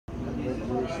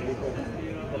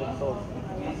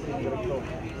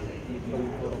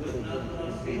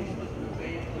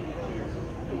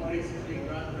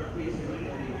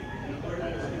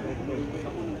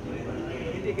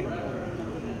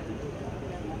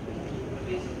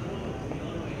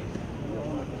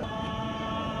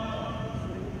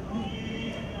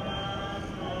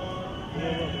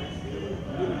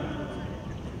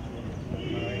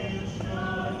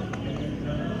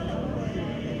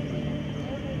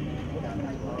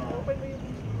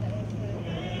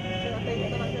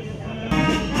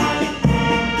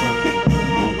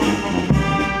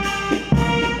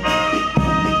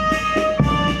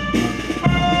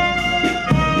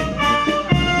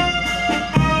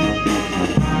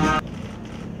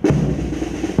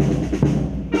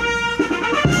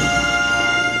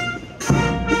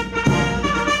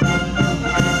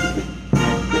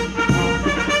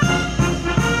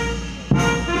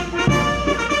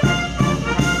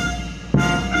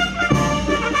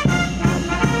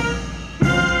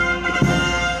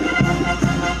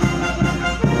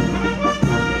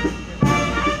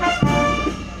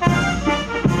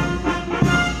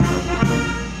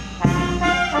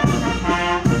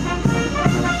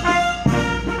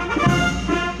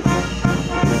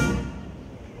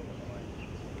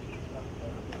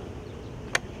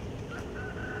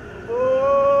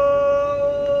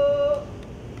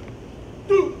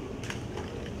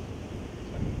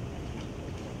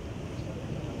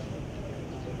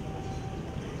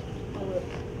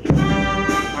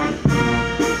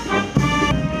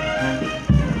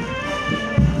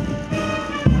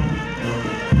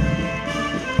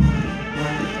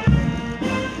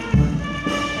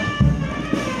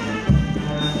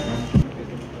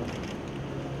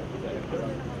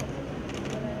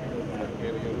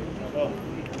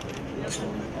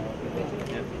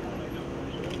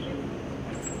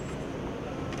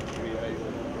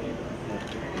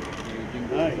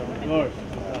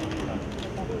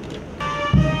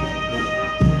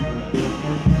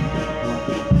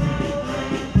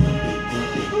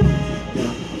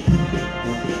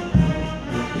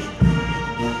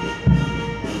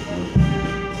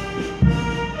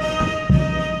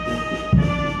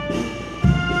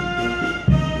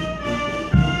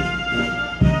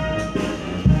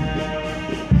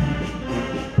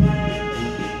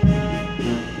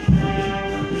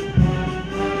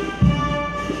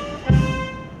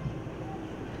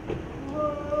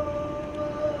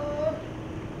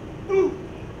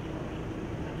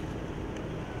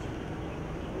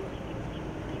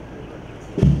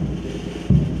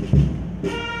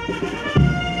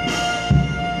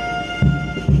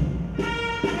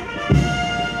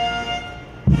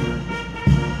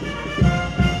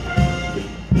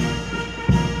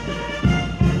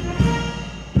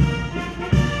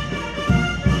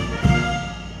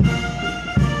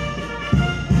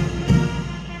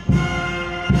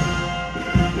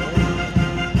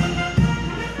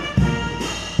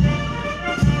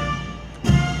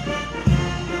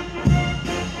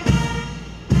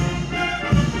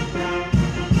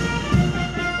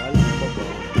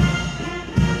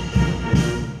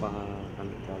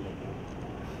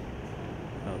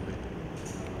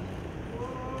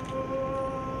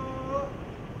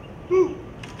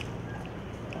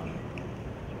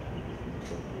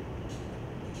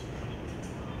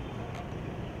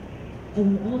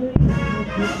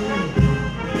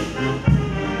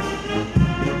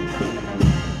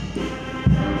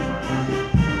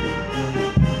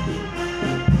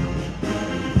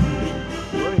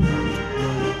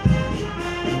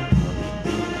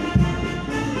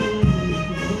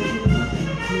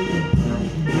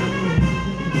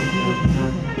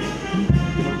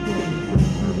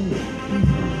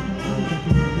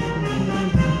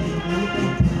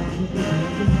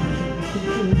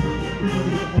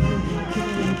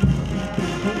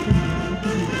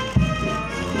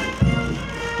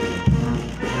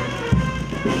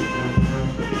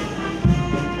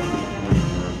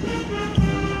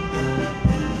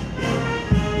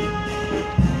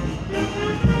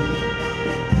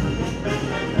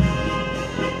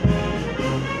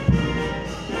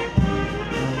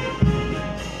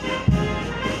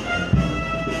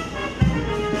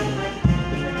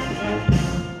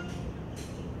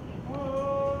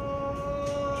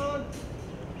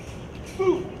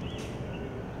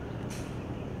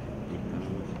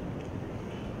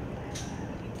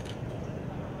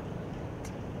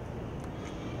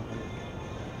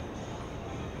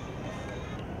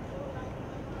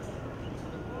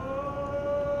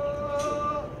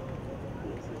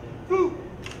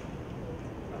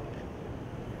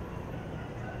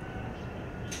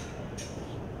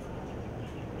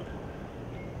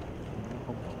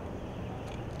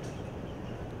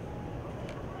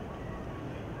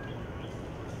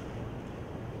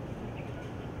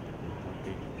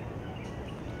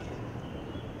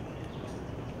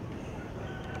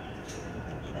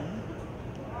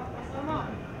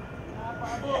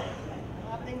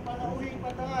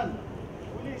Patangal,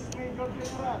 Police Major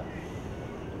General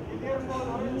Guillermo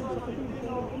Lorenzo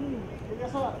Tolentino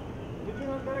Ilyasar,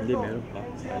 Regional Hindi, Director meron pa.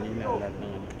 Kanina lahat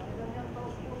ng ano.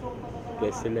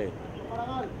 Guess sila eh.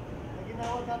 Parangal na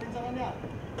ginawad natin sa kanya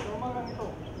sa umagang ito.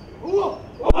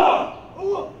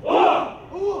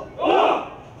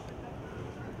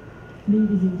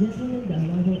 Ladies and gentlemen, the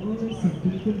arrival honors have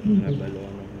been completed.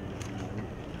 Nabalong.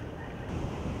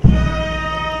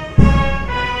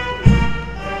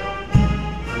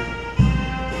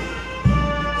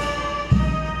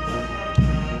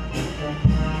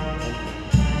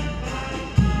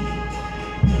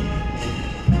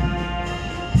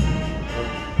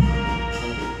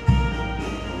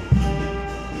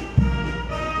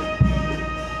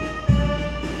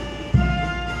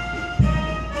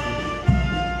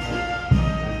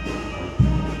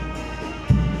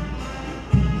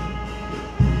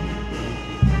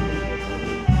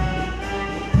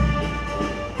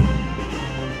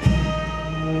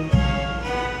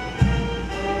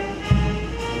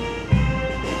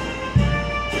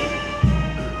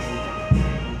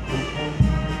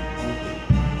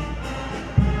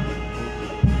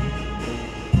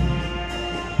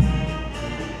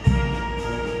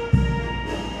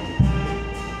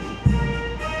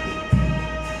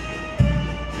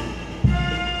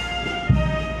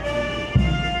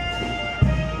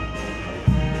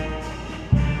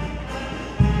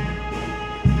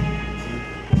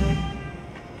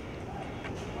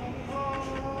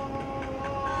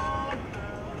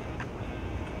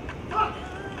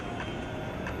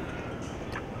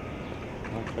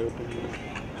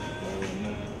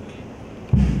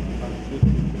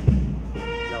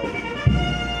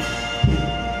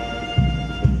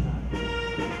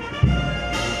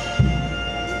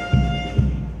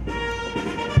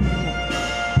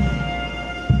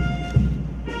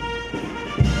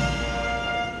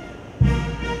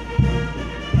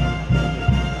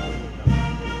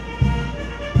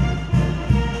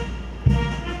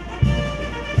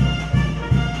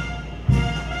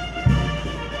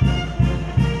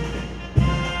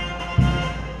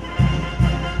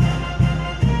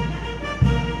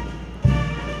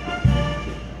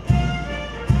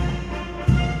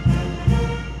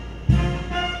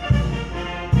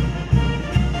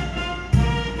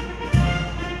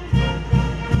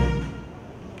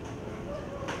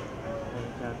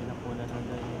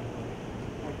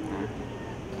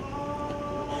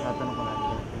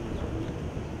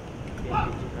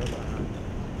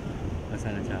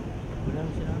 Nasaan na siya? Wala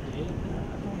mo sinabi eh.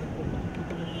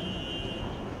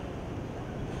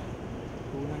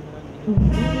 Kulang na lang.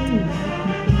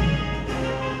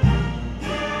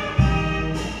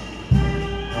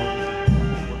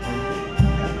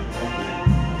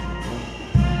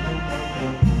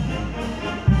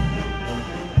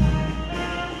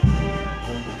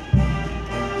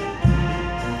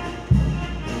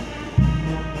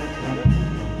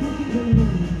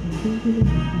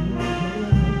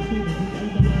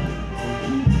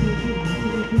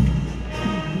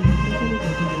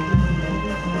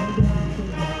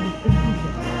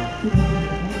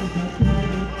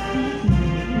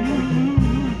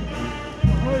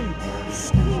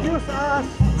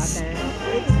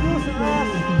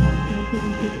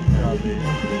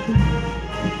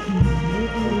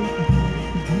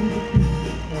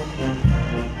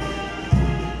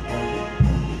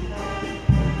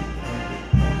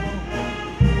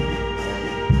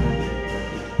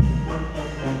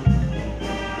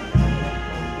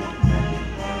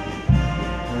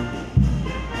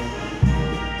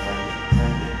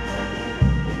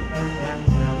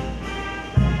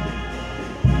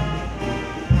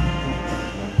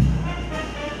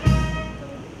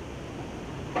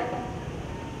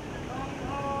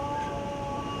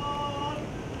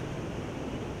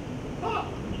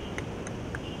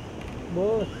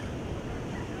 Boss.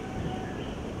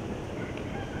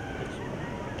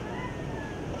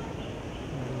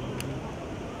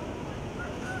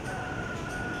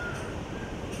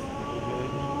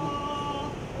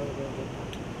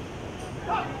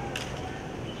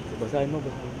 Basahin mo,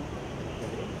 basahin mo.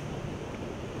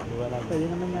 Wala mo. Pwede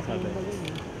naman natin yung bagay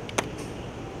eh.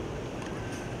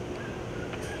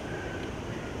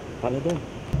 Paano doon?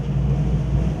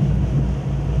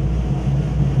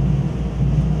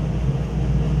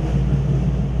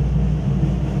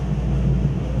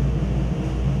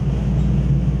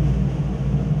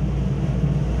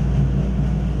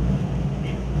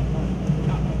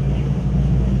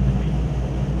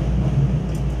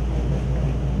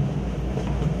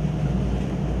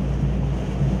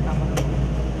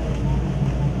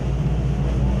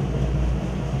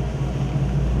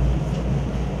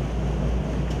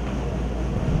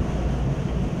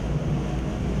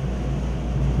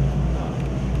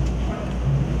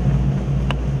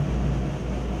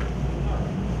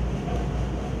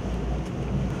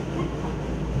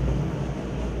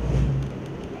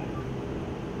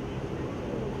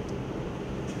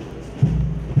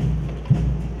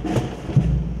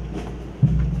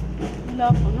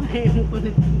 Yung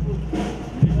kulit.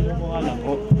 Kinukuha lang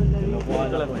po. Kinukuha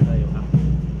lang po tayo.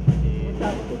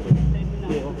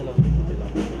 Hindi, okay lang. Okay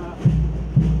lang.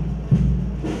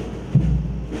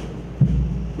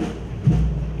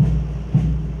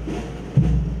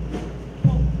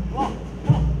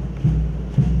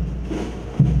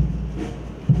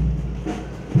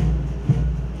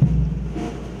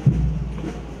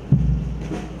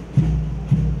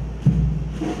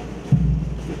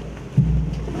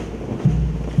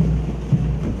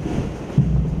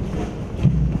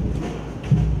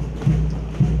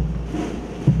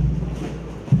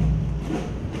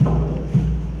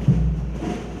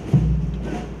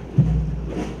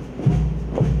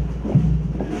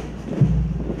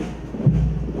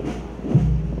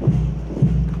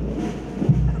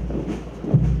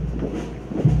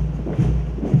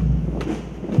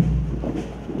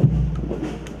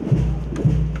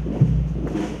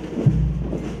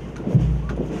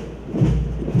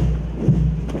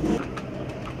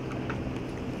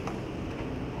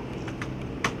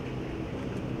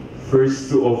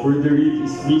 First to offer the wreath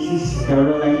is Mrs.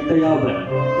 Caroline Tayaban,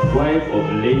 wife of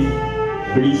late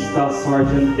Police Staff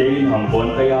Sergeant Dale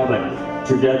Hambon Tayaban,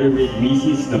 together with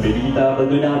Mrs. Novelita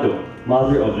Baldonado,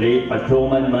 mother of late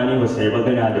Patrolman Manny Jose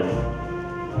Baldonado.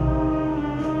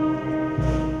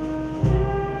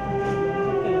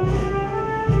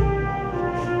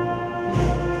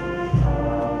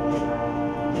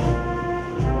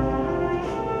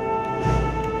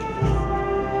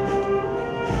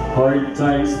 Hard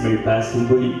times may pass in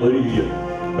Bolivia,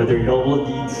 but their noble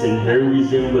deeds and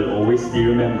heroism will always be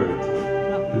remembered.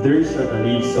 Theirs are the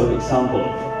leaves of example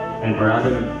and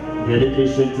paragon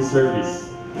dedication to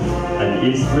service, an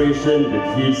inspiration that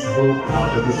gives hope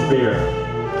out of despair,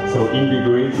 so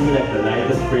invigorating like the light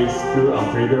that breaks through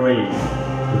after the rain.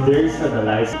 Theirs are the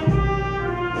lives.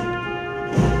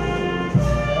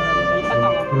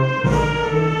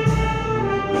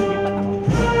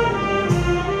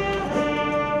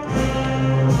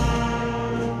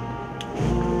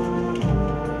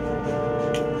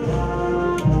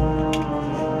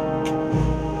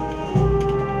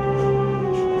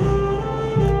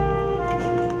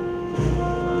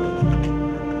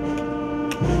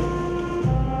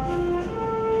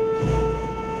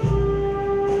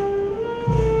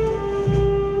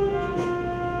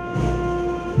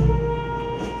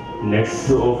 Next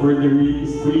to offer the wreath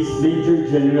is Police Major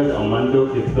General Armando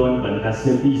Clifton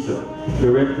Bantasan Piso,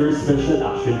 Director Special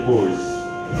Action Force.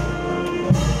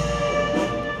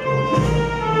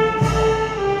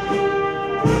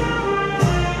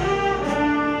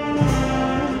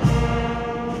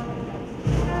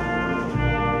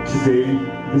 Today,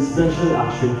 the Special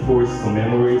Action Force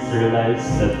commemorates their lives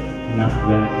that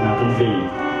went not in vain.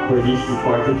 For these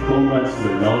departed comrades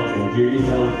were loved and dearly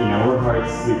held in our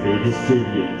hearts, we pay this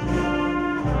tribute.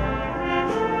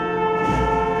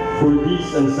 For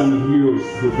these unsung heroes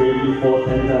who bravely fought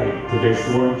and died to their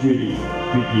sworn duty,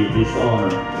 we give this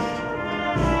honor.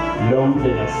 Long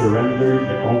they have surrendered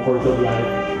the comfort of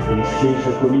life in exchange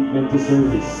of commitment to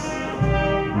service.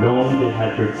 Long they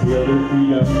had curtailed their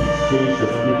freedom in exchange of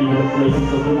keeping the flames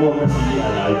of democracy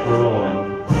alive for all.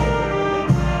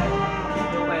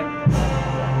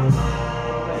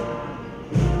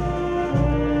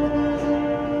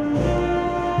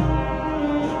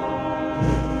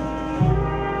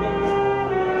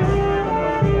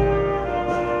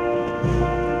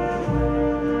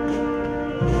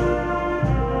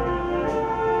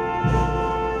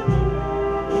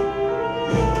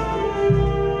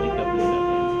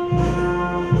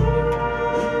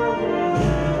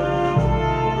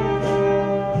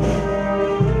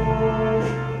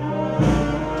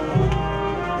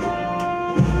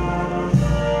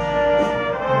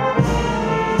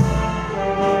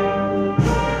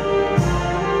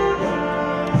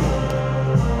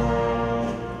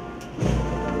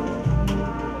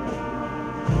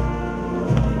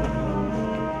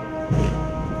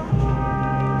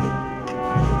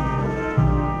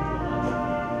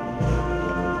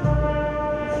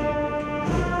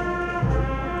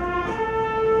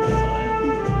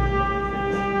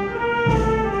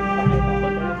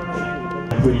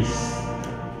 Police.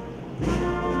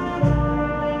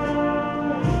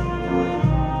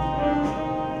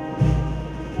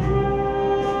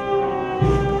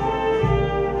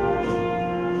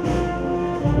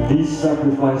 These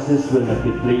sacrifices will not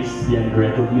be placed beyond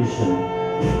recognition.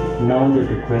 Now the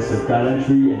request of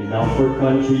gallantry and love for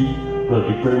country will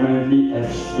be permanently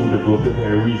etched in the book of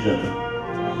heroism.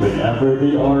 Whenever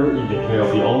they are in the care of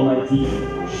the Almighty,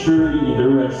 surely in the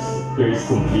rest there is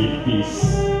complete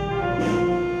peace.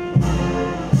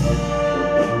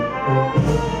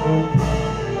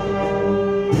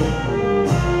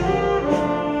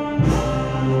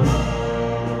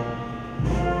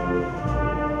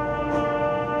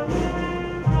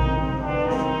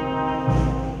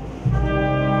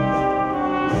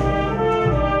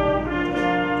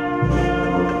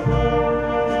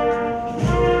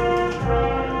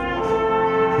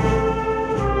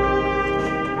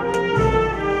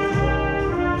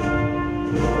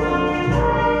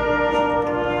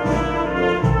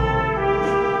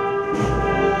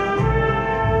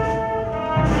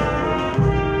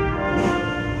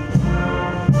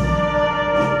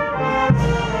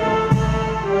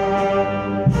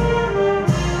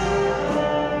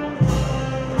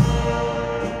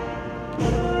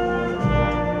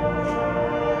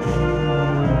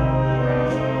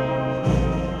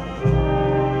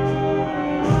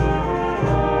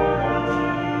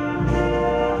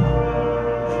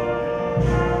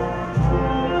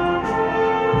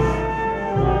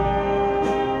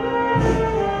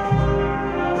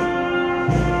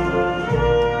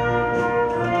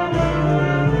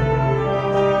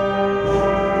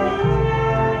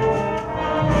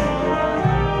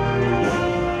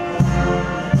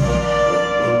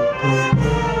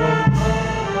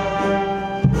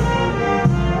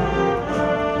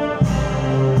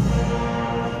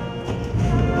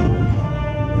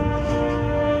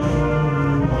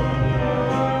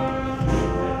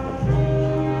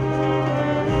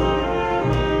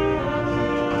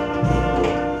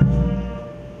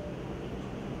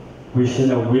 We shall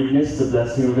now witness the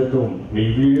blessing of the tomb.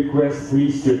 May we request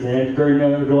Priest Lieutenant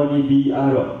Colonel Ronnie B.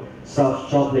 Aro,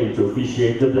 Staff Chaplain, to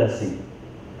officiate the blessing.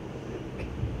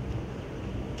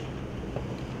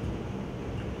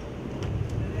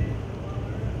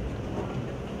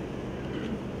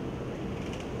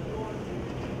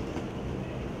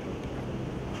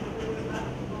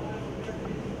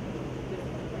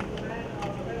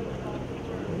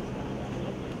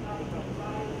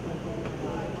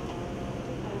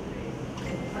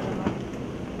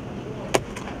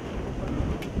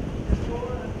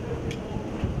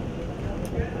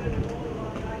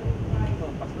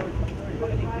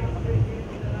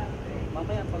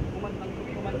 Mamaya pag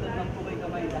kumandad ng pumay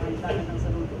kamay, dahan-dahan ng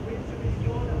saludo.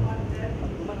 Pag kumandad ng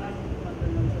pumay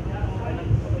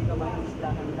kamay,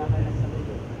 dahan-dahan ng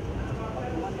saludo. Pag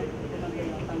kumandad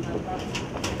ng tanghal,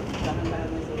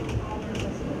 dahan-dahan ng saludo.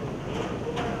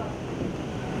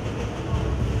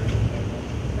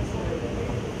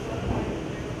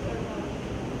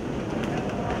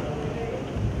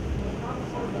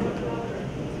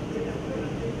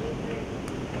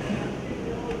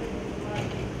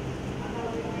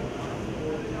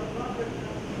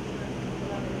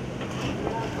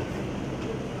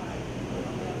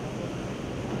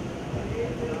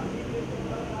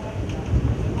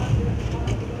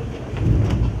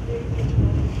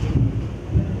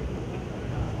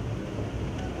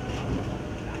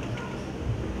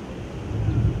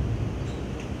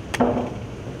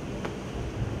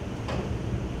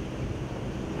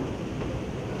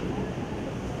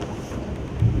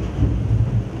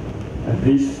 At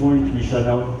this point, we shall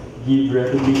now give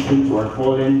recognition to our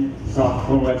fallen SOC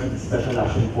comrades of the Special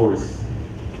Action Force.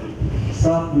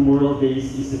 SOC Memorial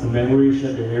Days is a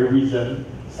commemoration of the heroism,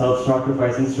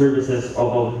 self-sacrifice, and services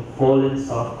of our fallen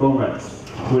SOC comrades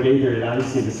who laid their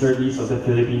lives in the service of the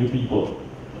Filipino people.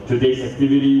 Today's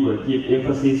activity will give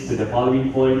emphasis to the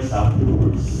following fallen SOC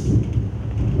troopers: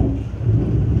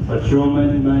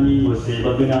 Patrolman Manny Jose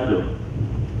Baldonado,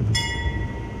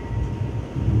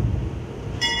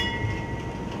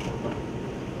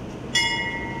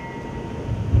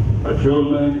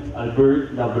 Patrolman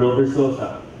Albert Labro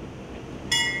Versosa,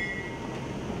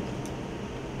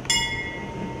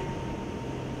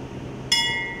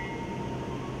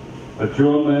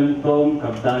 Patrolman Tom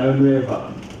Capitano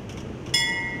Nueva,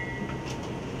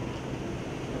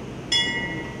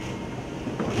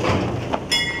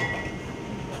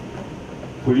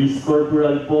 Police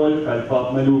Corporal Paul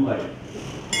Calpap Malukay,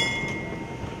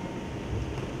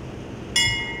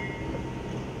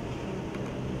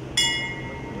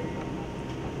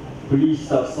 Police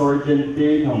Staff Sergeant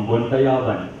Dale Hambon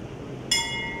Tayaban,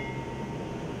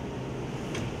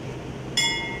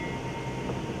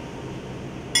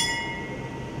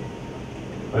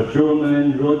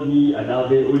 Patrolman Rodney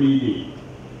Alave Ulili,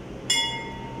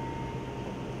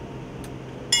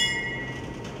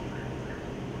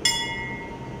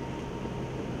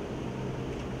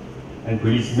 and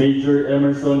Police Major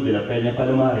Emerson de la Peña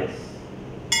Palomares.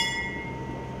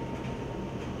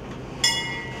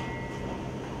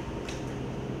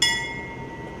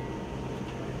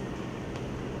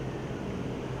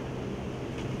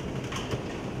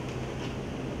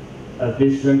 At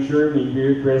this juncture, may we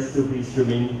request to please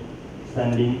remain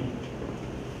standing.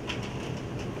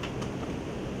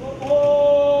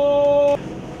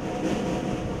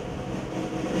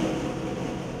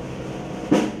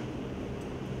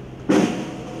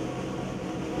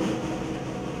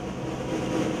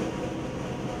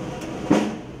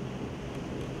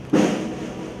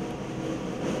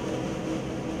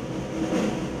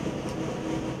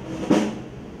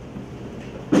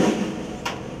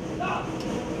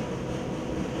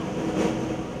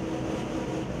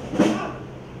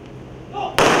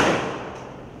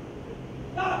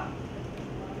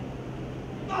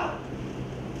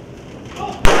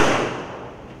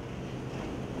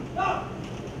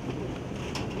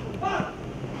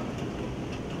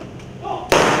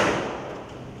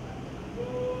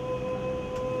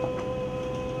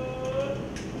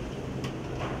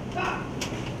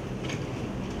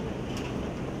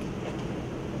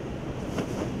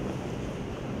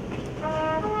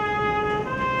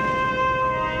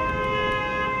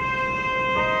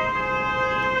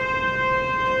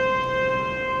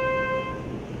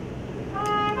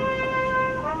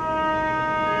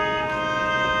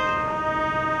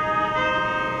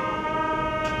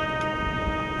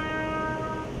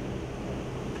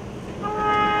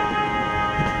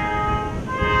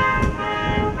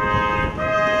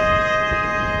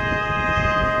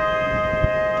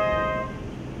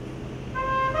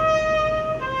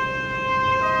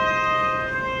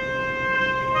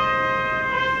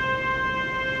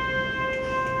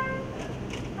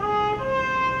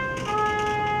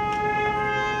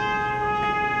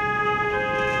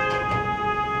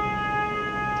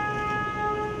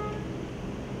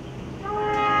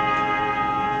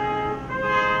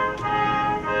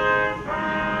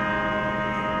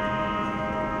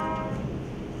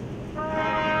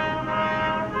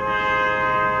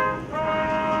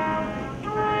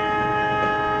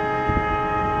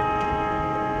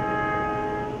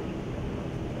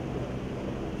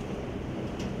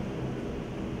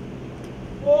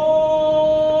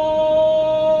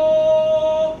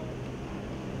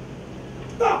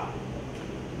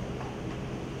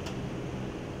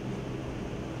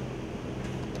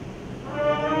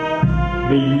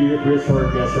 May we request our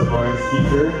guest of our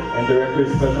speaker and Director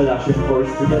of Special Action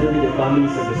Force together with the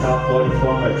families of the South Florida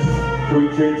Conference to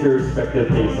return to their respective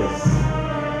places.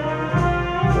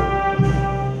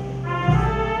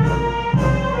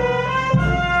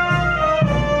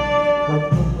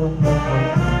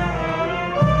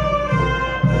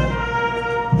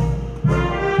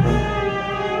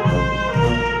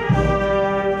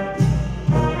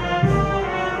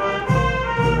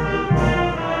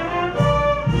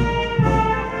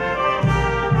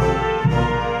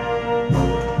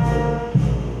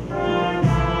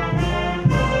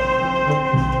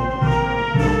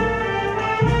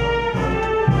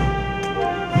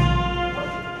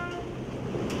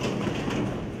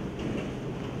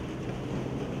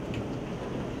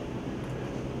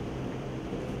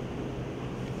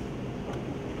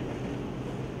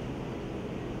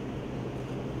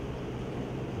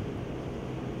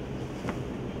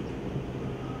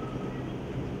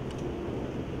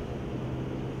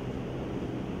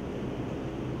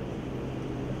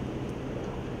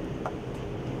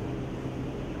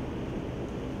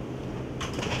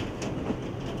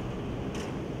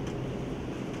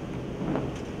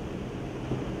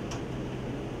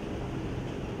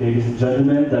 Ladies and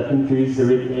gentlemen, that concludes the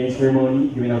written ceremony.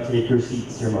 You may now take your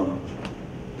seats, your mom.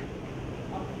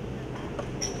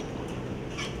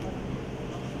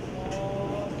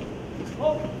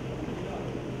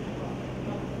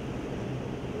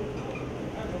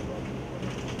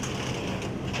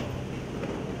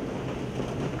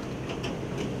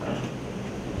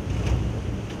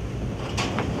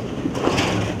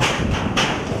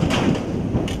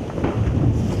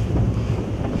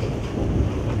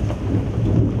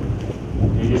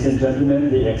 Ladies and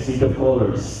gentlemen, the exit of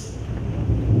colors.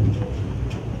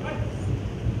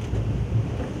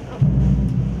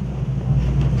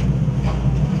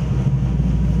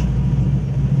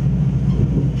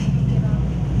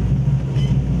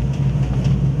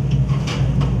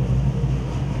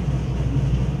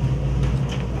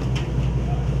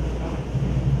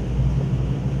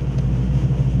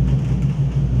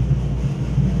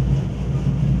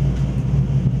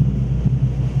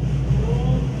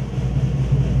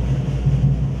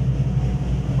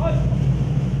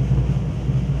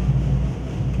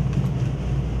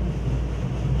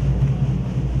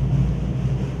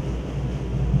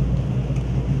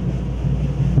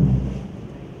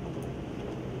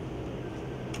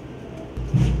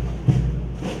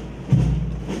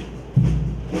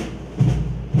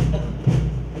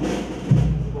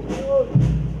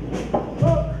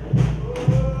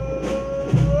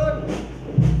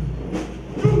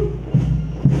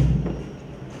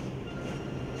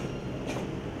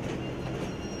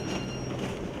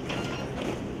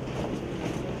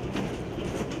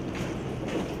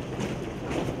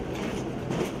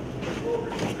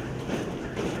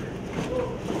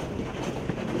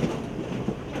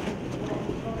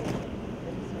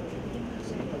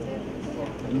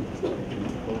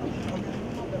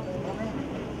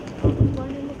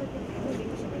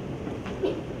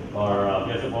 Our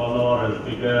guest of honor and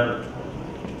speaker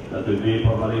that will be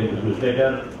formally introduced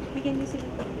later.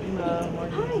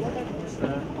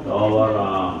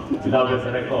 Our beloved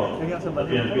director, the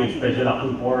PNP Special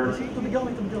Action Force,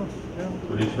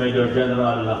 Police Major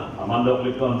General Amando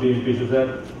Clifton PNP Suser.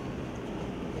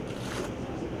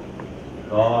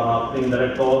 Our acting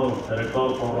director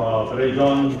for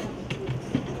Operation,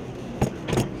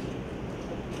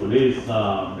 Police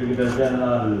Brigadier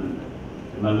General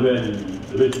Emmanuel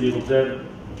Luis D. Buxer.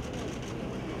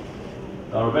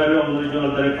 Our very own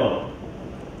Regional Director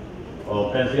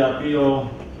of NCRPO,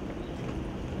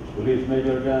 Police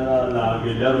Major General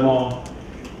Guillermo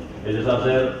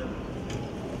Ejesacer.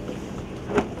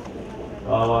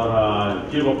 Our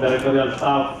Chief of Directorial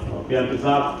Staff of PNP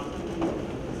Staff,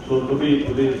 soon to be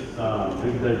Police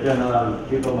Brigadier General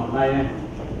Tito Magnaye.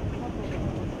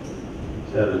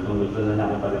 Sir, gusto na niya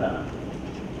akong palitan.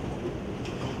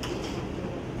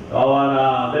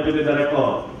 Our Deputy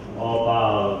Director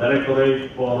of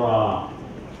Directorate for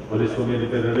Police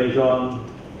Community Relations,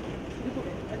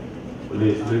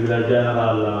 Police Brigadier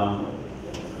General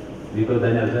Dito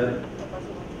Daniel, sir,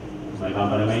 my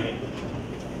company mate.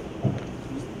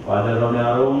 Father Ronnie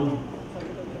Arun.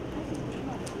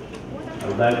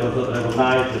 I would like also to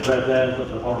recognize the presence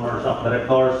of the former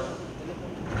sub-directors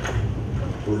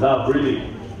who love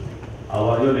really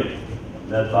our unit,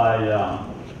 led by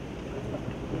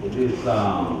this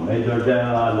Major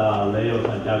General Leo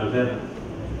Santiago, sir.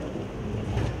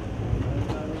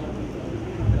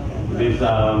 This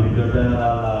Major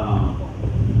General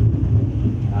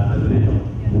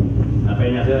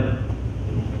Napenya, sir.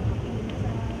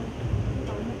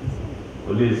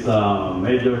 Police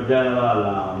Major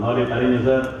General Noli Carino,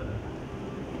 sir.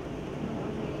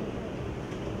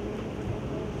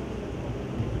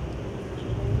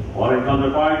 Foreign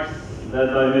counterparts,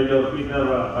 led by Major Peter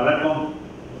Careco,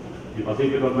 the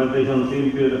Pacific Augmentation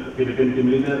Team Philippine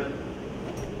Team Leader.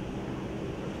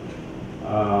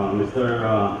 Mr.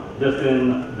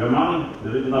 Justin Germani, the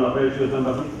Regional Affairs US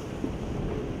Embassy.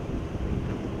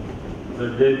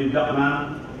 Mr. J.D.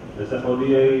 Jackman,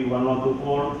 SFODA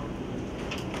 1124.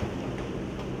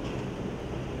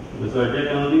 Mr. J.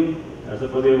 Lee,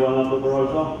 SFODA 1124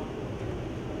 also.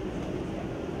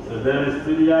 Mr. Dennis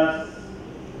Trias,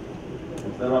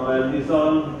 Mr. Rafael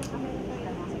Dison,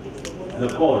 and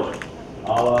of course,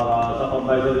 our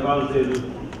Supervisory Council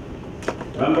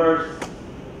members.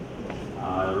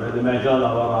 I already mentioned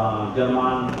our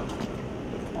chairman,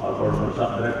 our former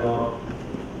sub-director,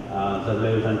 Sir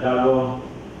Leo Santiago,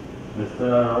 Mr.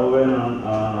 Owen,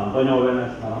 Antonio Owen,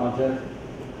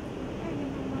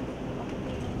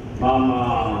 Ma'am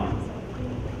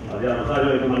Maria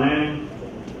Rosario Ikumaneng,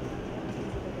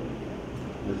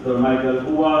 Mr. Michael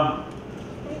Kua,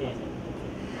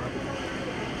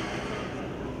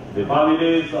 the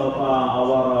families of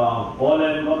our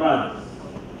fallen comrades,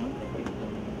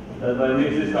 led by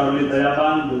Mrs. Carolyn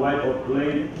Tayaban, the wife of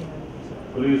late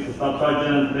Police Staff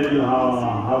Sergeant Leo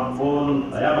Harbon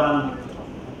Tayaban.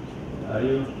 Are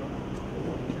you?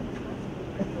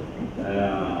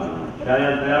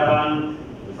 Kaya Tayaban,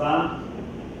 the son,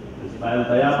 Ismail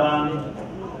Tayaban,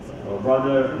 our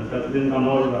brother, and Kathleen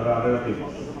Kamol, our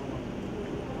relatives.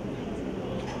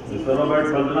 Mr.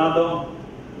 Robert Baldonado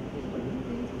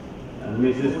and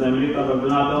Mrs. Nemilita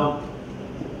Baldonado,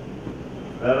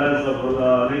 parents of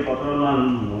late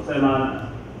Patrolman Jose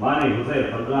Manny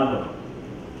Jose Baldonado.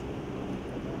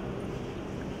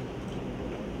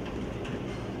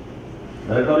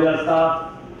 Territorial staff,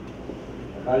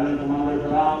 battalion commanders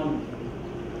around,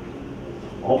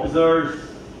 officers,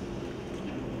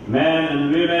 men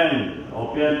and women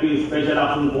of PNP Special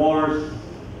Action Force,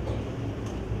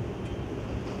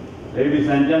 ladies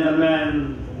and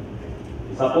gentlemen,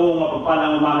 isa pong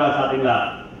mapagpalang umaga sa ating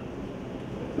lahat.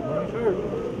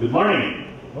 Good morning.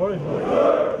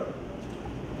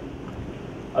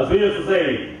 As we used to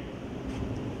say,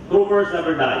 troopers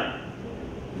never die.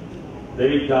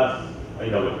 They just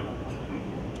fade away.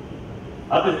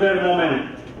 At this very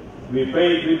moment, we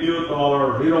pay tribute to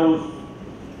our heroes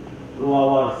through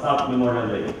our staff Memorial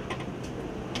Day.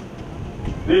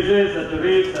 This is a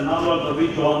cherished and annual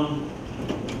tradition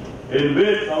in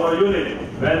which our unit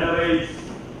venerates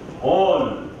all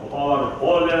of our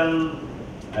fallen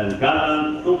and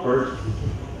gallant troopers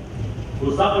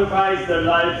who sacrificed their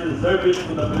lives in service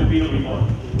to the Filipino people.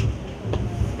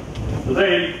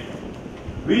 Today,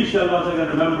 we shall once again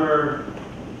remember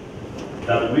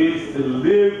that we still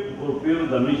live to fulfill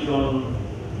the mission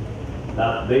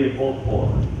that they fought for.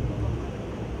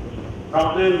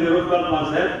 Franklin D. Roosevelt once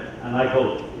said, and I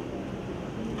quote,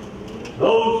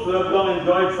 "Those who have long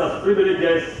enjoyed such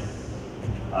privileges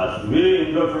as we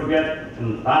enjoy forget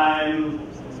in time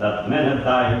that men have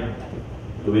died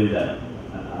to win them."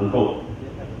 Unquote.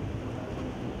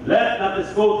 Let not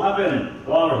this quote happen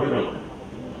to our heroes.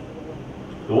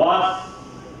 To us,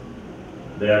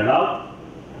 they are loved,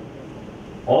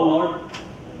 honored,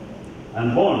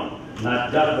 and borne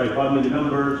not just by family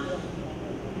members,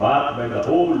 but by the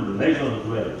whole nation as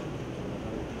well.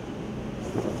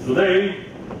 Today,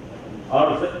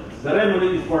 our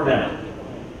ceremony is for them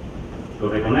to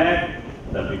reconnect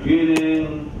the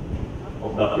beginning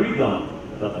of the freedom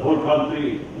that the whole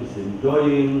country is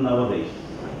enjoying nowadays.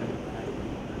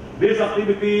 This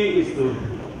activity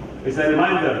is a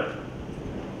reminder,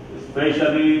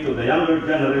 especially to the younger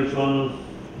generations,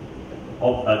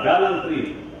 of the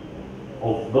gallantry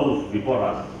of those before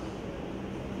us.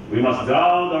 We must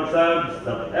ground ourselves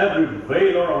that every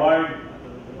valor award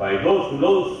by those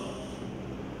who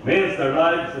means their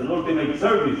lives in ultimate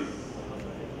service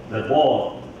that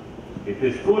war. It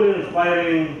is truly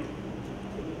inspiring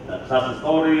that such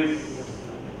stories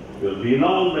will be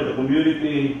known by the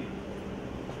community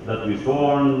that we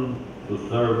sworn to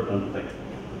serve and protect.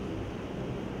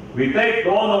 We take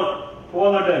the honor to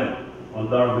honor them on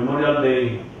their Memorial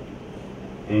Day,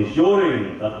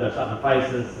 ensuring that their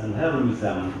sacrifices and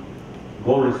heroism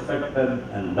go respected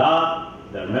and that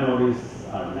their memories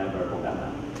are never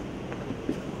forgotten.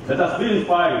 Let us be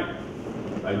inspired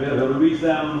by their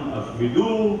heroism as we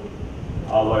do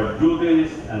our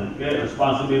duties and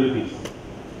responsibilities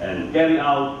and carry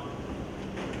out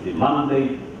the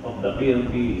mandate of the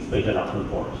PNP Special Action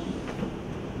Force.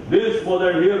 This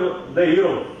modern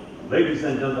heroes, ladies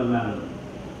and gentlemen,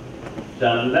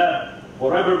 shall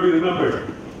forever be remembered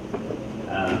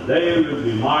and they will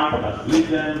be marked as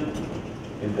legends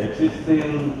in the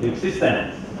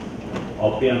existence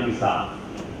of PNP staff.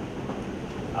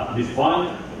 At this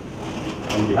point,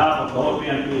 on behalf of the whole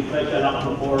PNP Special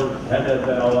Action Force, headed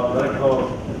by our Director,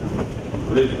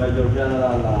 Police Major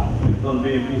General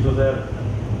Victor B. Soter,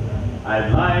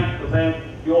 I'd like to thank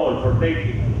you all for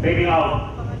taking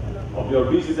out of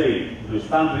your busy day to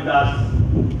stand with us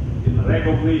in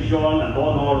recognition and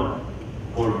honor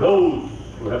for those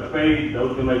who have paid the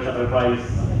ultimate sacrifice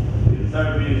in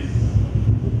service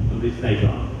to this nation.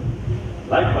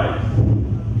 Likewise,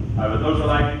 I would also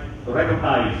like to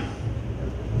recognize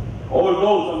all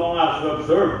those among us who have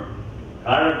served,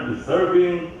 currently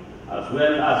serving, as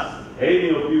well as any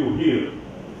of you here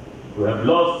who have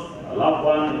lost a loved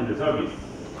one in the service.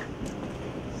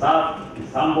 SAF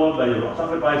is humbled by your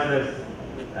sacrifices,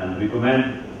 and we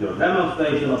commend your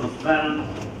demonstration of strength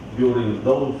during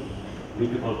those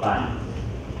difficult times.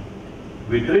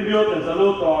 With tribute and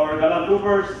salute to our gallant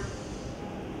troopers,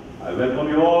 I welcome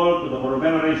you all to the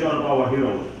commemoration of our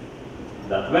heroes,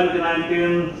 the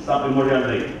 2019 SAF Memorial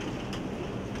Day.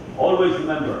 Always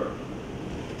remember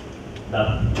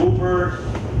that troopers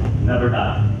never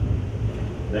die.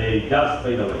 They just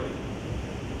fade away.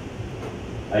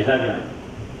 I said again,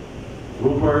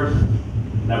 troopers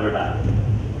never die.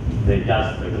 They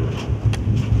just fade away.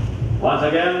 Once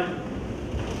again,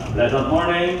 a pleasant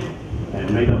morning, and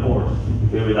may the force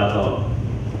be with us all.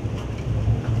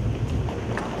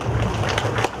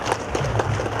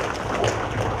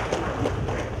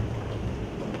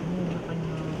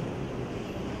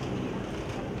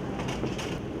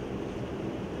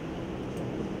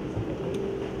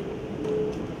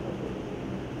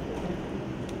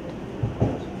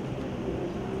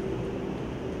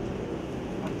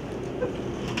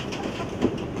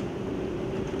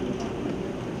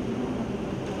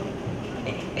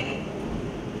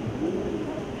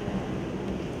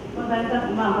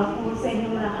 Magandang umaga po sa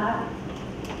inyong lahat,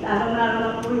 lalo-lalo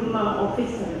na po yung mga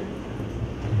officer.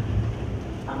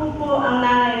 Ako po ang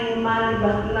nanay ni Manny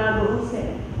Bernardo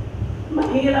Jose.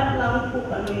 Mahirap lang po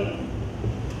kami.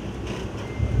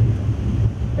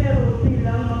 Pero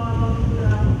bilang mga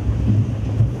magulang,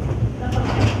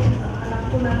 napagpapit ang anak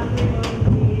ko ng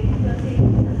priority kasi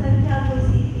sa Santiago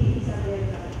City,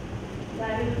 Isabela.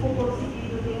 Dahil po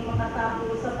positibo din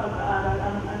makatapos sa pag-aaral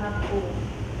ang anak ko.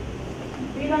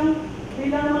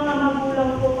 Bilang mga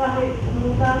magulang ko kahit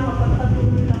umutan,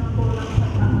 mapagpatuloy lang po ng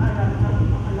pag-aaral ng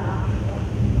mga anak ko.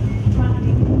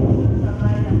 Maging po sa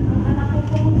bayan. Ang anak ko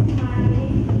po si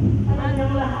Manny, alam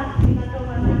niyang lahat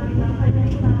ginagawa namin ng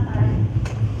kanyang tatay.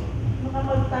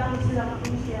 Makapagtapos lang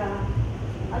po siya.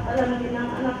 At alam din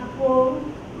ng anak ko,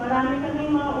 marami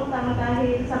kaming mga utang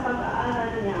dahil sa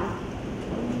pag-aaral niya.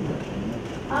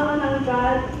 Awa ng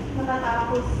God,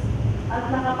 nakatapos at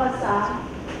nakapasa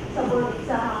sa board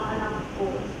exam ang anak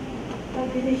ko.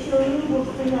 Nagdesisyon,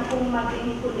 gusto niya kong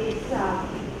maging pulisa.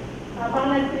 Habang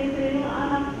nag-training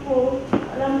ang anak ko,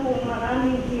 alam kong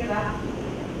maraming hirap.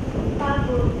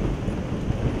 Pagod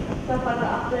sa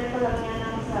pag-a-apply pa lang niya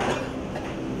ng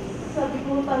sa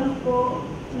bikutan ko,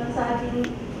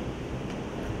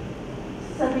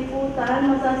 sa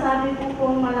bikutan, masasabi ko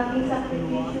kung malaking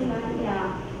sakripisyo na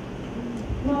niya.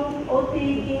 Nung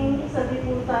OTing sa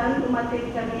bikutan, umatik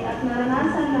kami at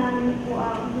naranasan namin po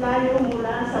ang layo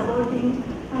mula sa boarding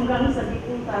hanggang sa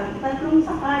bikutan. 3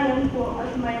 sakayan po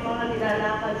at may mga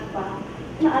nilalakad pa.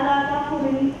 Naalala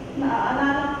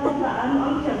ko gaano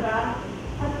ang tiyaga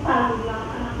at pagod ng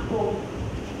anak ko.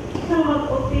 Nang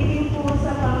mag-OTing po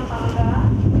sa Pampanga,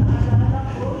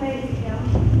 naalala ko na iyan.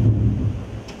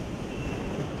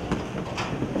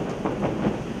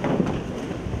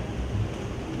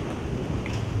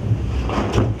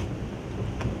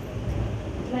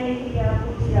 Nahihiya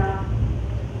po siya.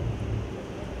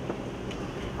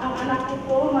 Ang anak ko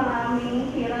po maraming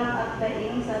hirap at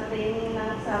daing sa training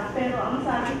ng SAF, pero ang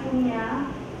sabi po niya,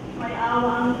 may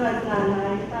awa ang God,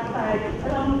 nanay, tatay.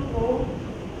 Alam ko,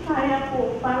 kaya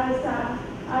po para sa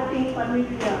ating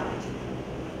pamilya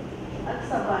at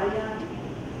sa bayan.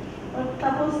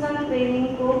 Pagtapos ng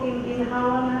training ko,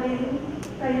 ginhawa na rin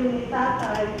kayo ni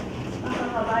tatay,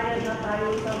 makakabayad na tayo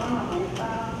sa mga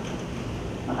utang.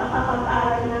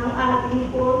 Makakapag-aral ng ating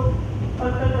ko,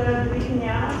 pagka-graduate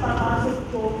niya, papasok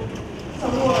ko sa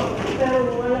work.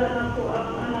 Pero wala na po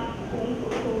ang anak kong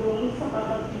tutulong sa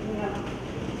kapatid niya.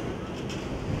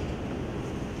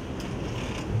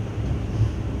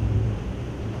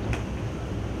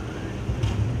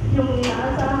 Yung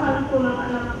inaasahan ko ng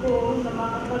anak ko na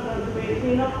makapag-graduate,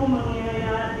 hindi na po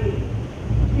mangyayari.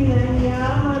 Hindi niya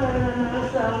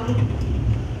mararanasan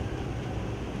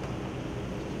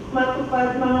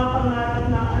matupad mga pangarap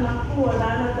ng anak ko. Wala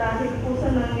na dahil po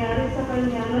sa nangyari sa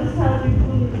kanya. Nasabi po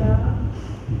nila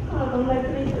habang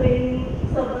nag-training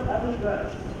sa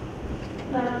Batangas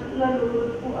na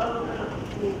nalulod po ang anak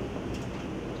ko.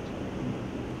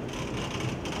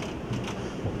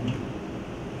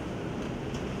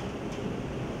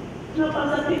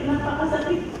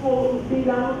 Napakasakit po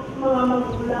bilang mga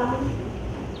magulang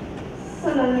sa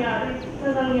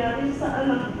nangyari sa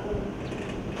anak ko.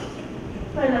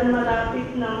 Kailan malapit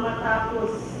na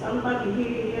matapos ang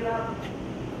paghihirap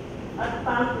at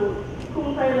pagod,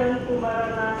 kung kailan po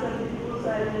maranasan din po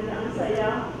sa inyo ang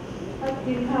saya at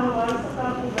ginhawa sa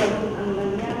kapugalan ang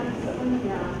nangyari sa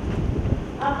kanya.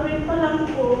 April pa lang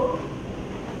po,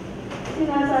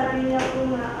 sinasabi niya po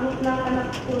na ang anak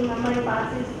ko na may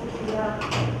basis po siya,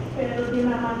 pero di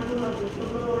naman po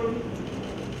natutuloy.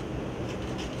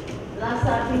 Last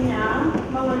sabi niya,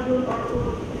 mga June or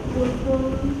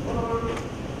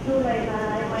July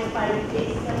na ay may 5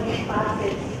 days kami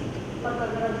passage.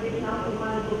 Pagka-graduate na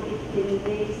kumando 15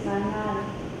 days na nga.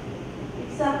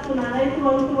 Eksakto na,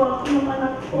 tuwang-tuwa ko ng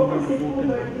anak ko kasi po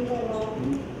birthday mo,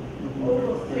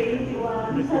 August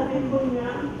 21. Sabi ko niya,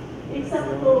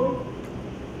 eksakto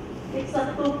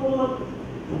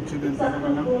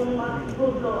po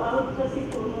mag-blow out kasi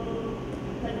po nung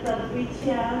nag-graduate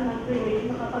siya, nag-grade,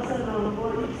 nakapasa ng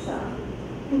board exam.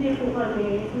 Hindi po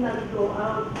kami nag-blow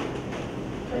out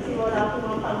kasi wala po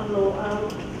ng pang-blow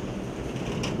out.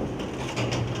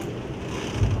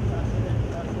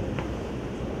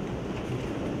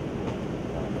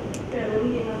 Pero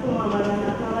hindi na po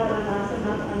mararanasan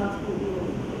ng anak ko yun.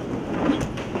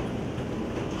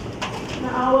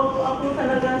 Naawa po ako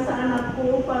talaga sa anak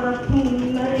ko para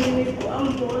kung narinig ko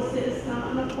ang boses ng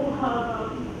anak ko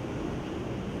habang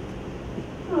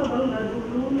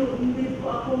nalulunod, hindi po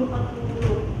ako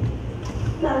makatulog.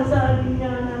 Nasabi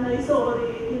niya, Nanay, sorry,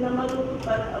 hindi na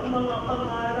matutupad ang mga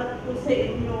pangarap ko sa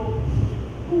inyo.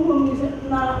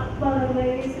 Parang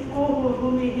naisip ko,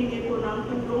 humihingi ko ng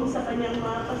tulong sa kanyang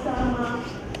mga kasama,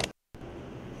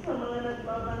 sa mga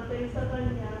nagbabantay sa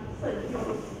kanya, sa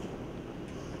Diyos.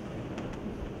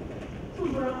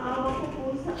 Sobrang awa ko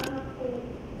po sa anak ko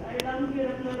dahil ang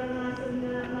hirap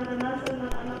naranasan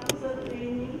ng anak ko sa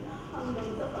training hanggang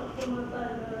sa pagkamatay,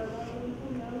 naranasan ko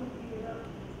na ang hirap.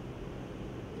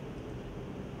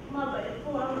 Mabait po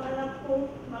ang anak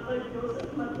ko, maka-Diyos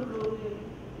at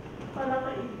matulungin. Para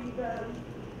kaibigan.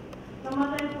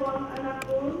 Namatay po ang anak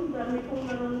ko, dami kong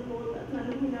nalungkot at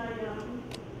nanhinayang.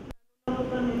 Nato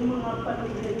kami mga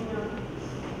pamilya niya.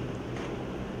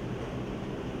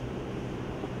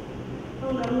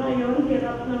 Hanggang ngayon,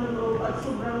 hirap ng loob at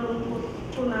sobrang lungkot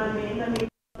po namin.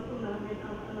 Namimiss po namin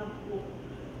ang anak ko.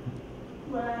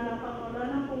 Wala na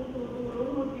pong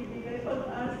tutulong, magbibigay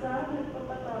pag-asa,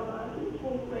 nagpapatawa,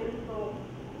 kung kwento.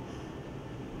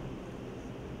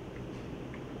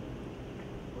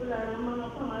 Wala ng mga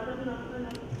pangarap ng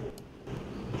anak ko.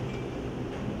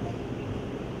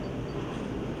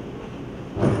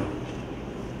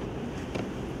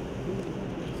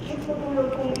 Ipatulog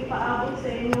kong ipaabot sa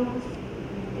inyo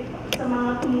sa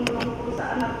mga tumulong ko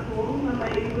sa anak ko na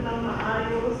may ng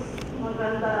maayos,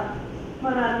 maganda.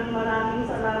 Maraming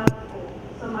salamat po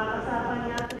sa mga kasama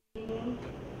niya, training,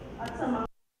 at sa mga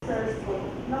officers ko.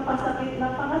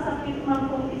 Napakasakit man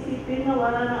kong isipin na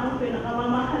wala na ang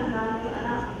pinakamamahal namin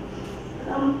anak.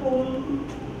 Alam kong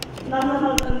nasa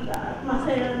maganda at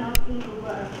masaya ng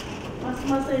lugar. Mas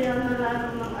masaya na lalo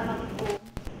ng anak ko.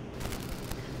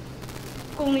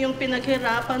 Kung yung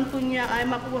pinaghirapan po niya ay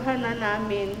makuha na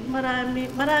namin,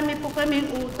 marami po kaming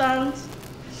utang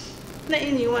na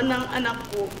iniwan ng anak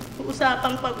ko.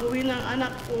 Usapang pag-uwi ng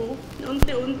anak ko,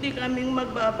 unti-unti kaming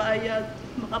magbabayad.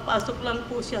 Makapasok lang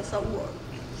po siya sa work.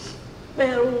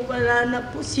 Pero wala na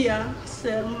po siya,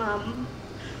 Sir, Ma'am.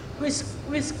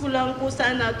 Wish ko lang po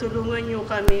sana tulungan niyo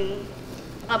kaming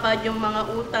kapag yung mga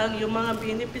utang, yung mga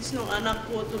benefits ng anak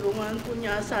ko, tulungan po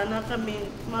niya sana kami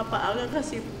mapaaga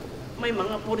kasi may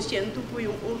mga porsyento po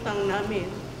yung utang namin.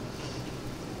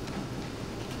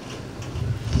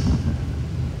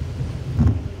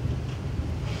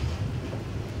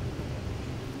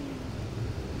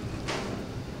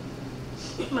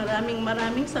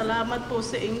 Maraming salamat po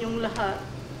sa inyong lahat.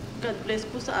 God bless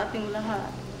po sa ating lahat.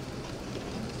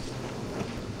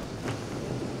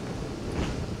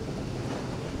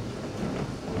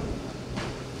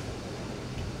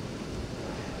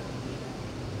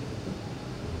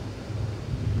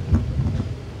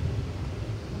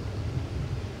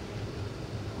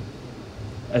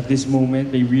 At this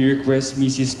moment, may we request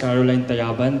Mrs. Caroline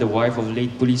Tayaban, the wife of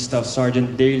late Police Staff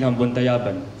Sergeant Dale Hambon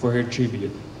Tayaban, for her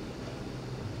tribute.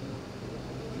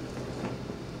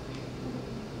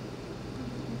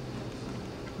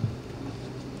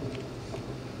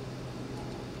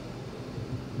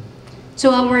 to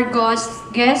our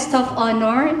guest of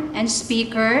honor and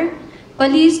speaker,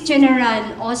 Police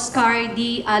General Oscar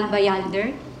D.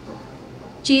 Albayalder,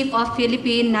 Chief of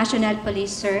Philippine National Police,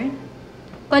 sir.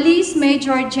 Police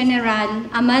Major General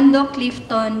Amando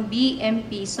Clifton B. M.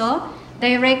 Piso,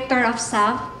 Director of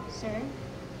SAF, sir.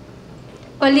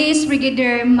 Police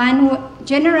Brigadier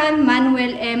General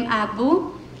Manuel M.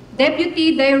 Abu,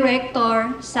 Deputy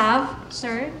Director, SAF,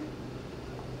 sir.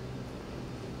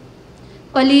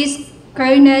 Police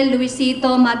Colonel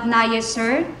Luisito Magnaye,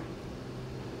 sir.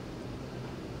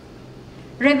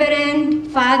 Reverend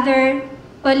Father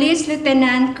Police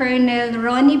Lieutenant Colonel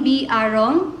Ronnie B.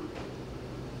 Arong,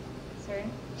 sir.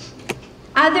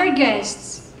 Other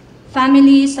guests,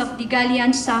 families of the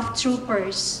Galleon SAF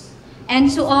troopers, and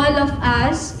to all of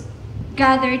us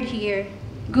gathered here,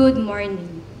 good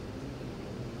morning.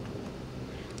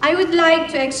 I would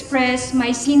like to express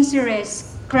my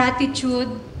sincerest gratitude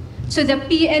to the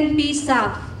PNP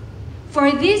SAF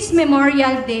for this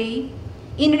Memorial Day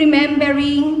in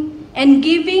remembering and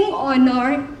giving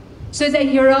honor to the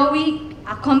heroic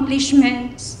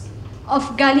accomplishments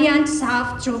of Galleon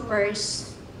SAF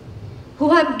troopers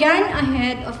who have gone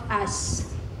ahead of us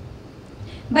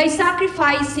by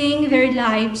sacrificing their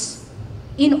lives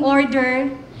in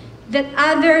order that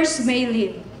others may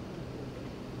live.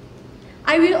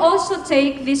 I will also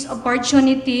take this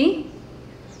opportunity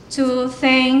to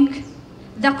thank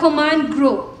the command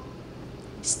group,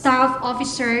 staff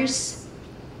officers,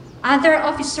 other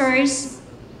officers,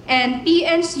 and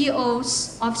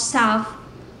PNCOs of SAF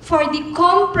for the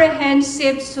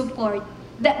comprehensive support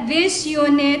that this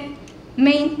unit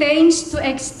maintains to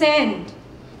extend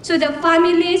to the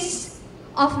families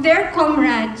of their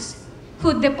comrades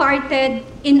who departed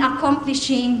in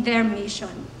accomplishing their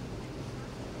mission.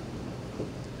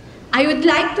 I would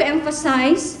like to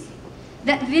emphasize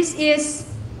that this is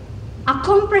a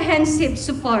comprehensive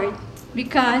support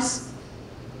because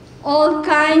all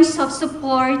kinds of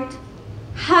support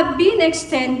have been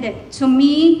extended to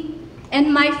me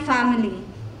and my family,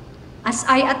 as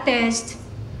I attest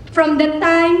from the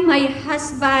time my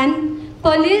husband,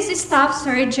 Police Staff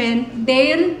Sergeant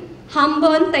Dale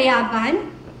Hambon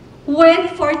Tayaban, went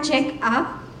for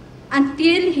check-up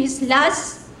until his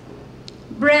last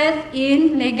breath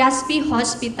in Legazpi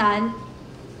Hospital.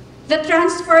 The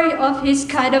transfer of his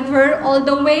cadaver all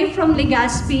the way from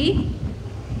Legazpi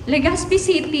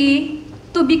City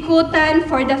to Bicutan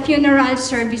for the funeral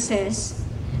services,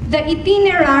 the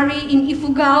itinerary in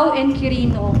Ifugao and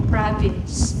Quirino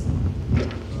province.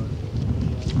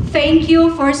 Thank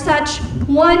you for such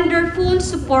wonderful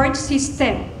support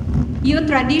system you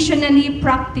traditionally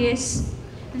practice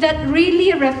that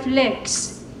really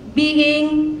reflects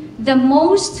being the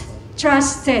most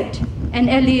trusted and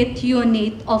elite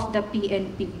unit of the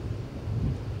PNP.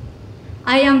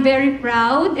 I am very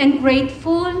proud and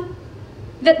grateful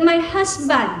that my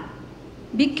husband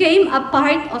became a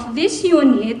part of this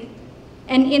unit,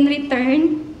 and in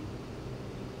return,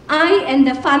 I and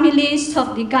the families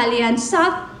of the Galleon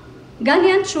SAF,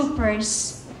 Galleon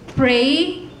troopers,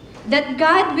 pray that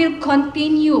God will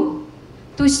continue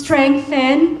to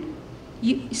strengthen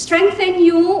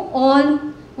you all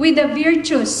with the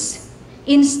virtues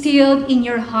instilled in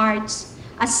your hearts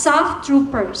as SAF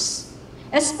troopers,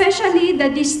 especially the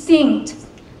distinct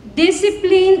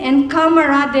discipline and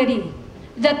camaraderie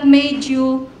that made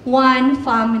you one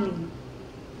family.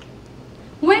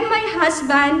 When my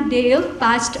husband Dale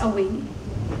passed away,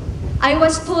 I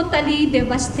was totally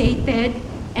devastated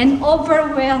and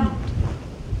overwhelmed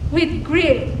with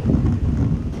grief.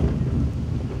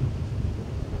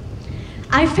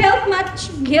 I felt much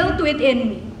guilt within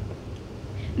me.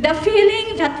 The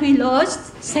feeling that we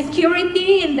lost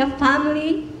security in the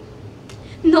family,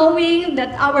 knowing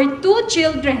that our two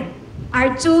children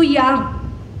are too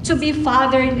young to be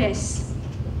fatherless.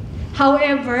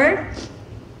 However,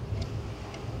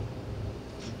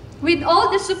 with all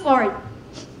the support,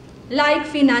 like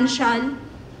financial,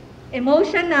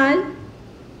 emotional,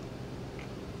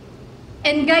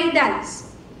 and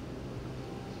guidance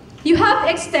you have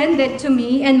extended to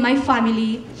me and my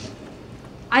family,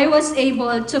 I was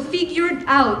able to figure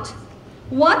out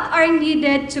what are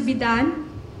needed to be done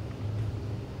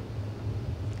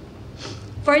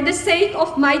for the sake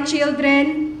of my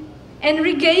children and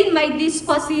regain my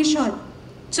disposition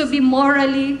to be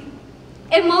morally,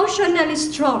 emotionally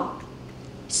strong,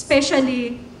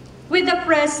 especially with the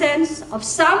presence of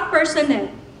some personnel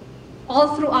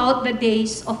all throughout the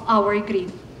days of our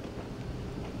grief.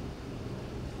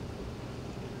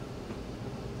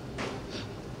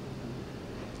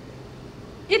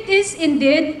 It is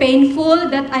indeed painful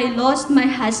that I lost my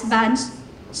husband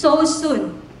so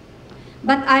soon,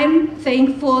 but I'm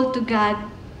thankful to God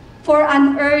for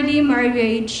an early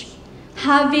marriage,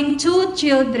 having 2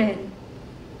 children,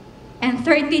 and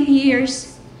 13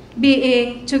 years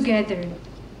being together.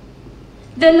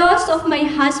 The loss of my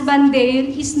husband Dale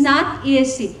is not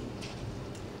easy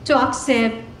to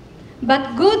accept,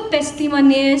 but good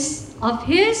testimonies of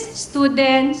his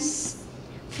students,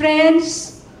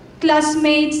 friends,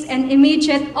 classmates, and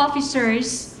immediate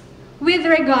officers with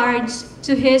regards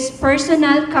to his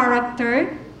personal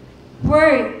character,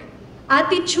 work,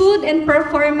 attitude, and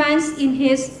performance in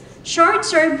his short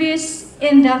service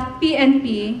in the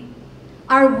PNP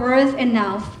are worth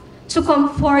enough to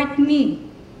comfort me,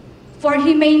 for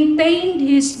he maintained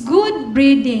his good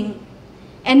breeding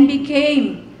and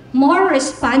became more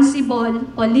responsible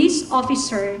police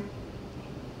officer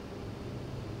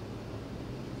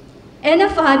and a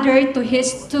father to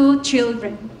his 2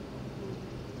 children.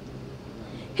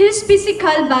 His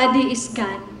physical body is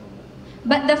gone,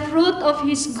 but the fruit of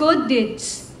his good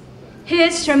deeds,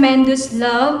 his tremendous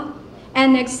love,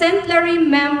 and exemplary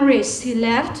memories he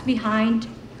left behind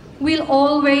will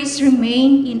always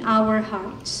remain in our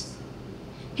hearts.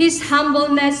 His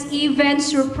humbleness even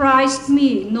surprised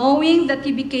me, knowing that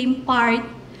he became part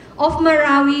of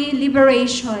Marawi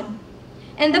liberation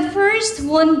and the first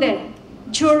wounded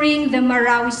during the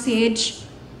Marawi siege,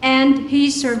 and he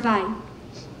survived.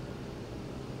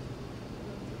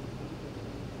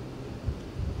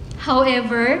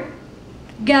 However,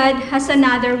 God has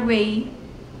another way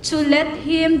to let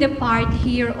him depart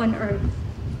here on earth,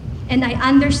 and I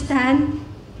understand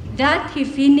that he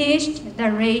finished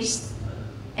the race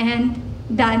and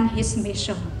done his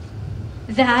mission.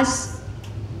 Thus,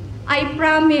 I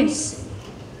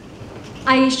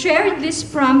shared this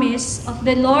promise of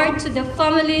the Lord to the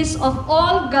families of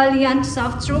all gallant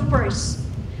SAF troopers,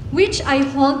 which I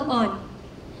hold on,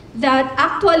 that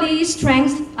actually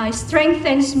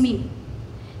strengthens me.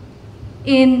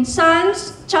 In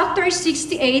Psalms chapter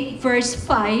 68, verse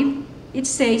 5, it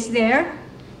says there,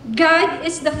 God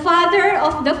is the father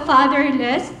of the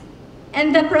fatherless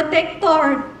and the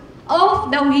protector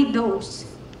of the widows.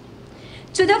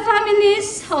 To the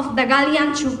families of the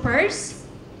gallant troopers,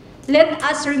 let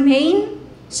us remain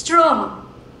strong,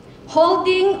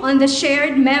 holding on the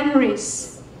shared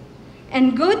memories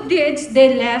and good deeds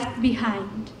they left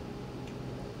behind.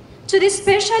 To the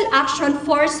Special Action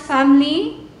Force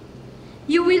family,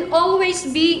 you will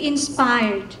always be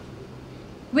inspired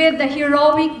with the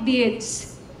heroic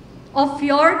deeds of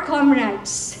your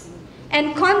comrades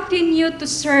and continue to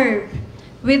serve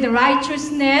with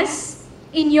righteousness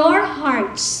in your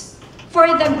hearts for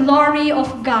the glory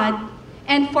of God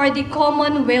and for the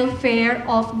common welfare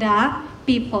of the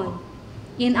people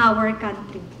in our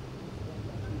country.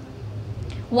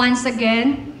 Once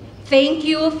again, thank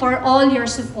you for all your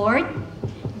support.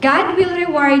 God will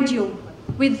reward you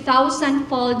with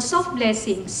thousand-folds of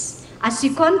blessings as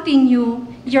you continue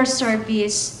your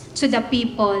service to the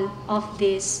people of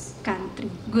this country.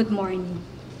 Good morning.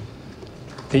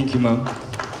 Thank you, ma'am.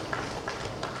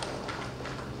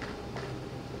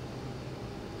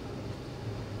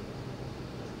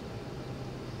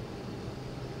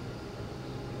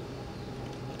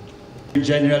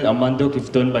 General Amando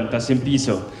Kifton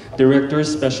Bantasimpiso, Director,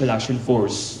 Special Action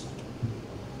Force.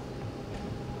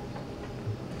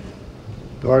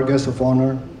 To our guest of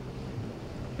honor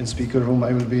and speaker whom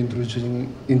I will be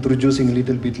introducing a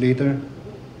little bit later,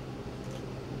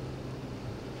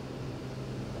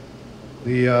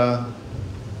 the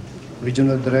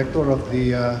Regional Director of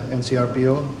the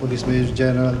NCRPO, Police Major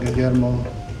General Guillermo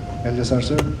Eliazar,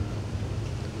 sir,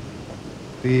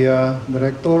 the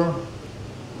Director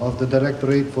of the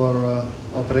Directorate for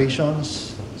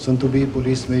Operations, soon to be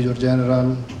Police Major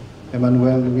General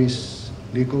Emmanuel Luis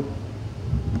Lico,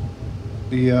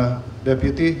 the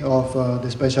Deputy of the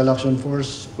Special Action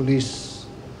Force, Police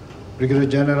Brigadier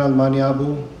General Manny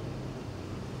Abu,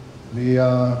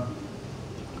 the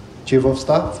Chief of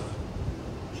Staff,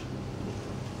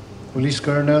 Police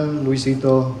Colonel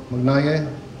Luisito Magnaye,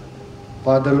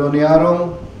 Father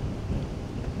Loniarong,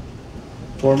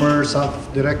 former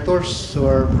SAF directors who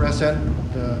are present,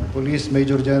 Police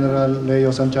Major General Leo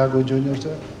Santiago Jr.,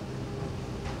 sir,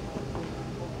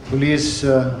 Police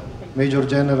Major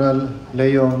General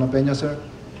Leo Napeña, sir,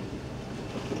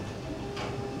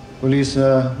 Police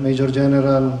Major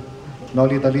General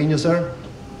Noli Talino, sir,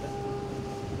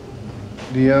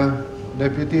 the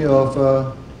Deputy of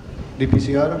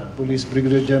DPCR, Police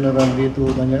Brigadier General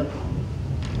Lito Daniel,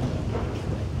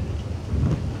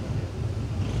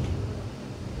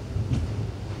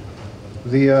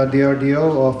 the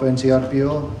DRDO of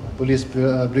NCRPO, Police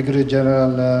Brigadier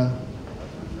General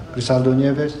Crisaldo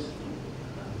Nieves,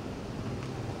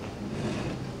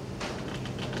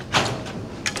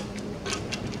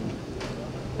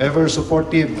 ever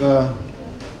supportive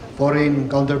foreign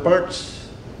counterparts,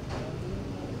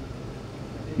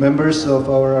 members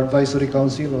of our advisory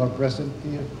council are present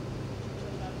here.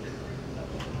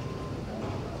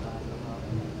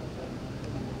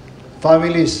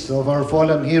 Families of our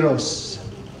fallen heroes,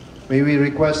 may we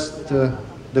request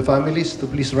the families to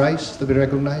please rise to be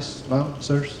recognized, ma'am,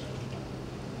 sirs.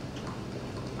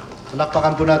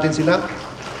 Palakpakan po natin sila.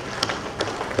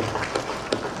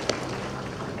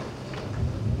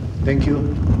 Thank you.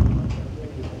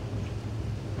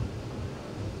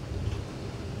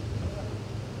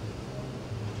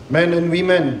 Men and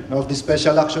women of the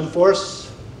Special Action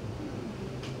Force,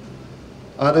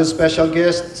 other special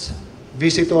guests,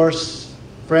 visitors,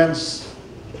 friends,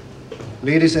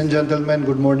 ladies and gentlemen,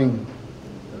 good morning.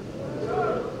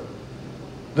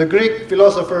 The Greek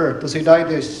philosopher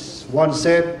Thucydides once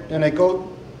said, and I quote,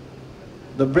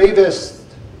 "The bravest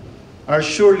are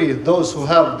surely those who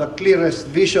have the clearest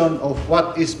vision of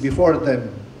what is before them,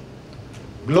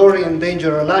 glory and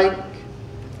danger alike,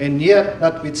 and yet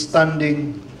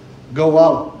notwithstanding, go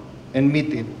out and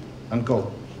meet it," unquote.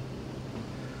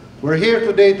 We're here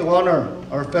today to honor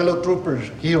our fellow troopers,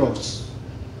 heroes,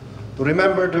 to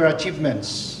remember their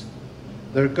achievements,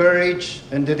 their courage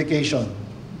and dedication,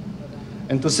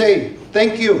 and to say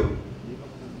thank you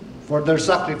for their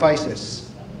sacrifices.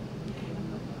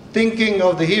 Thinking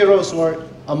of the heroes who are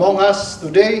among us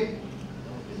today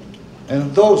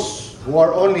and those who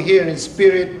are only here in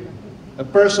spirit, a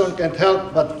person can't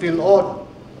help but feel awed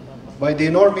by the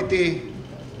enormity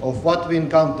of what we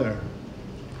encounter.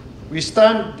 We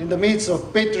stand in the midst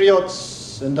of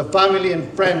patriots and the family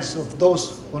and friends of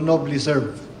those who nobly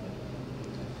serve.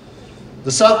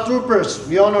 The SAC troopers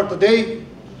we honor today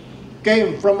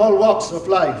came from all walks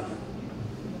of life,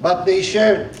 but they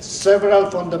shared several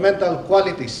fundamental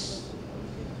qualities.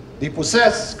 They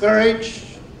possess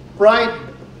courage, pride,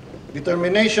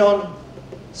 determination,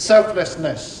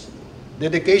 selflessness,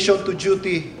 dedication to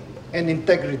duty, and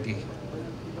integrity.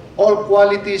 All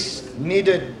qualities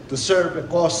needed to serve a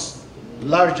cause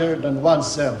larger than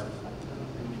oneself.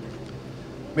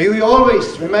 May we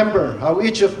always remember how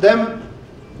each of them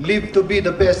lived to be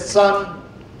the best son,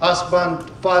 husband,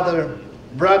 father,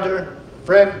 brother,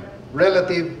 friend,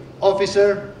 relative,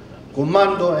 officer,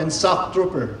 commando, and SAC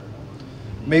trooper.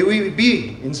 May we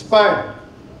be inspired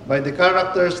by the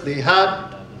characters they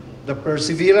had, the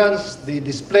perseverance they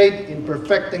displayed in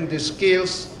perfecting their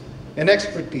skills and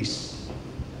expertise,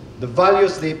 the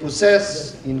values they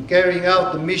possess in carrying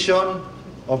out the mission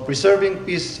of preserving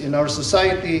peace in our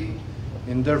society,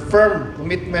 and their firm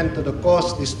commitment to the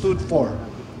cause they stood for.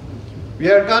 We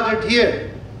are gathered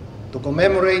here to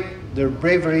commemorate their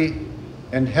bravery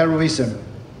and heroism.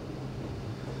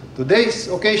 Today's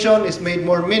occasion is made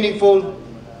more meaningful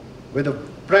with the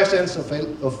presence of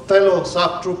fellow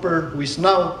SAC trooper who is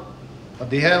now at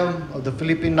the helm of the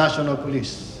Philippine National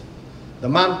Police, the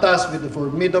man tasked with the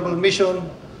formidable mission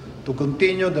to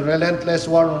continue the relentless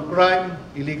war on crime,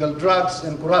 illegal drugs,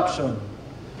 and corruption,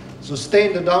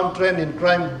 sustain the downtrend in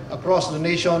crime across the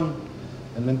nation,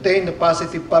 and maintain the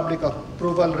positive public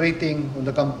approval rating on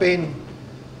the campaign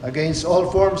against all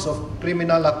forms of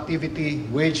criminal activity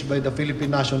waged by the Philippine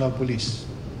National Police.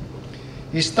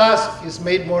 His task is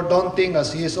made more daunting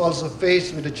as he is also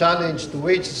faced with the challenge to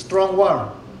wage a strong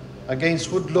war against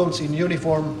hoodlums in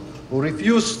uniform who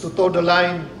refuse to toe the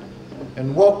line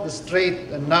and walk the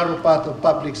straight and narrow path of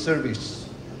public service.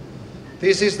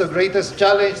 This is the greatest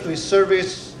challenge to his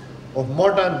service of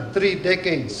more than 3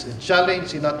 decades, a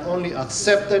challenge he not only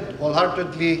accepted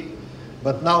wholeheartedly,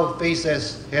 but now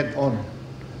faces head-on.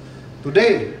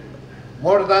 Today,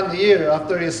 more than a year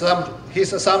after his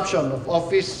assumption of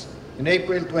office in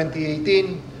April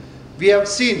 2018, we have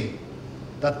seen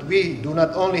that we do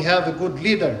not only have a good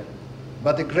leader,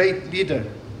 but a great leader,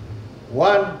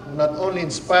 one who not only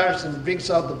inspires and brings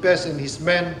out the best in his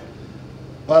men,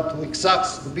 but who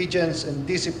exacts obedience and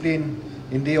discipline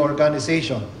in the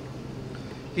organization.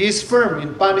 He is firm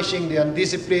in punishing the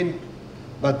undisciplined,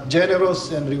 but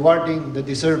generous in rewarding the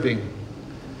deserving.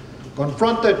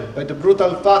 Confronted by the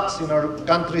brutal facts in our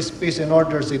country's peace and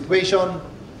order situation,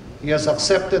 he has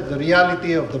accepted the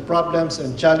reality of the problems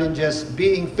and challenges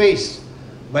being faced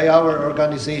by our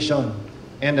organization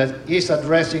and is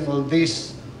addressing all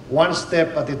this one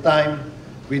step at a time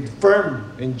with firm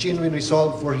and genuine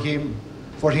resolve for him.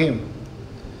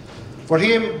 For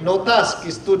him, no task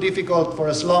is too difficult for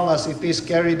as long as it is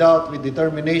carried out with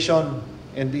determination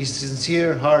and a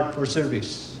sincere heart for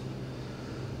service.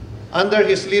 Under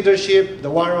his leadership, the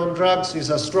war on drugs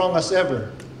is as strong as ever.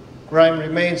 Crime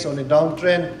remains on a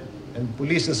downtrend, and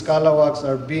police scalawags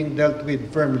are being dealt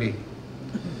with firmly.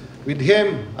 With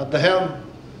him at the helm,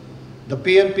 the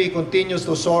PNP continues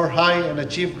to soar high and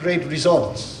achieve great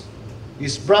results.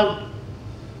 His brand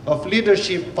of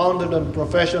leadership founded on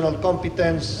professional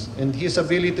competence and his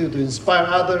ability to inspire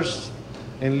others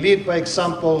and lead by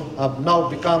example have now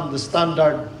become the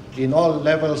standard in all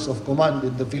levels of command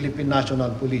in the Philippine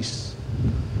National Police.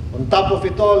 On top of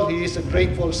it all, he is a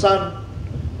grateful son,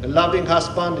 a loving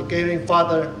husband, a caring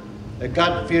father, a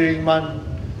God-fearing man,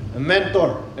 a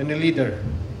mentor, and a leader.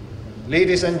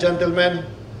 Ladies and gentlemen,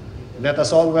 let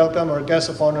us all welcome our guest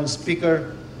of honor and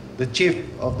speaker, the Chief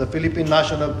of the Philippine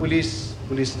National Police,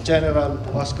 Police General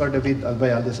Oscar David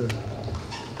Albayalde, sir.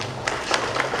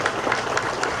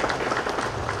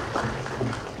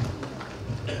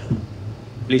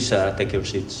 Please take your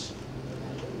seats.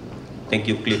 Thank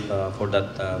you, Cliff, for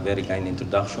that very kind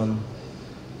introduction.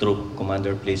 Troop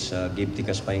Commander, please give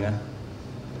tikas pahinga.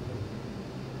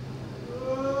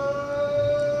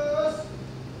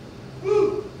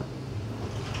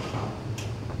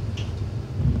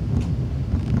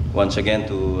 Once again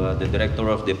to the Director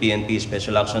of the PNP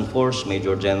Special Action Force,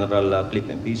 Major General Cliff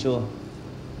Empiso,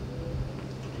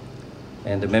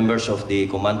 and the members of the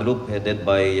command group headed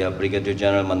by Brigadier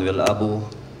General Manuel Abu.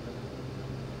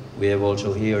 We have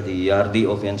also here the RD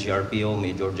of NCRPO,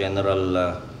 Major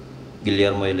General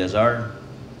Guillermo Eleazar,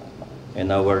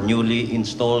 and our newly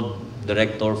installed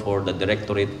Director for the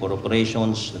Directorate for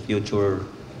Operations, the future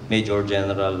Major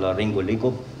General Ringo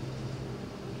Licop,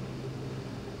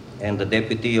 and the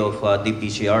Deputy of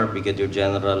DPCR, Brigadier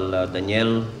General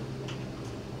Daniel,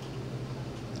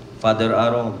 Father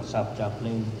Aaron, Sub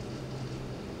Chaplain,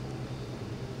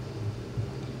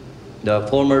 the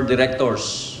former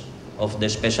directors of the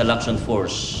Special Action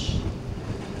Force,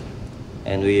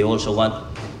 and we also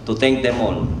want to thank them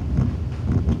all,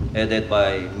 headed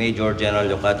by Major General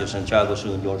Leocadio Santiago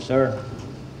Jr., sir,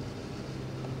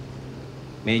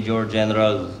 Major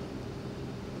General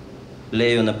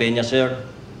Leo Napeña, sir,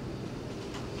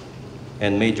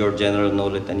 and Major General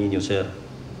Nolet Anino, sir.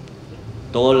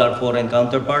 To all our foreign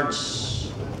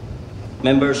counterparts,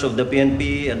 members of the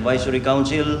PNP Advisory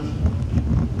Council,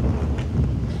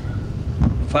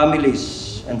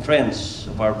 families and friends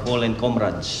of our fallen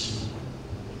comrades,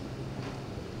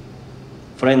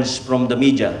 friends from the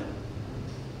media,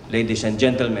 ladies and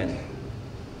gentlemen,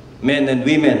 men and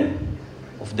women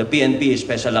of the PNP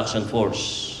Special Action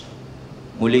Force,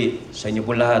 muli sa inyo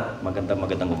po lahat,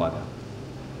 magandang umaga.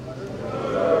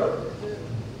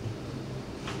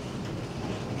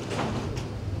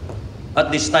 At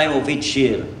this time of each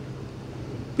year,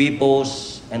 we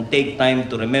pause and take time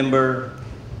to remember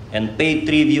and pay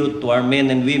tribute to our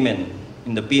men and women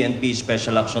in the PNP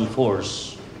Special Action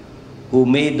Force who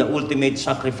made the ultimate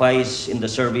sacrifice in the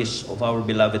service of our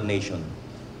beloved nation.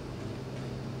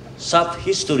 SAF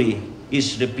history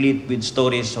is replete with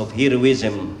stories of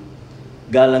heroism,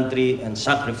 gallantry, and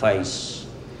sacrifice,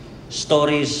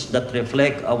 stories that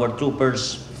reflect our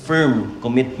troopers' firm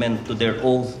commitment to their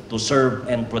oath to serve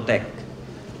and protect,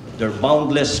 their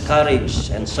boundless courage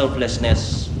and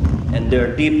selflessness, and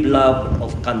their deep love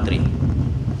of country.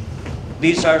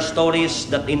 These are stories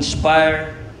that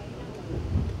inspire,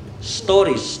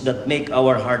 stories that make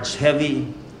our hearts heavy,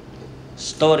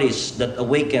 stories that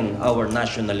awaken our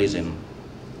nationalism.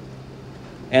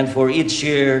 And for each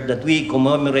year that we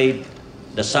commemorate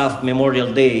the SAF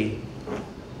Memorial Day,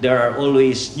 there are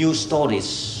always new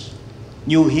stories,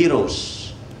 new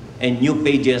heroes, and new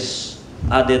pages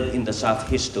added in the SAF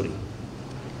history.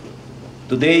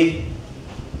 Today,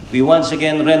 we once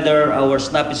again render our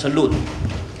snappy salute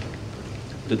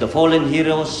to the fallen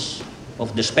heroes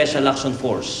of the Special Action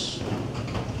Force.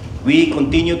 We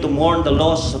continue to mourn the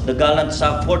loss of the gallant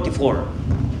SAF 44,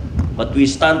 but we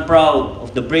stand proud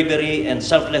of the bravery and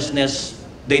selflessness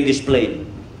they displayed.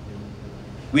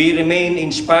 We remain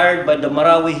inspired by the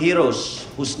Marawi heroes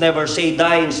whose never say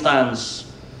die stance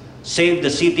saved the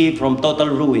city from total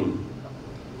ruin.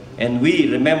 And we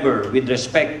remember with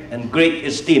respect and great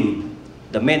esteem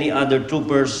the many other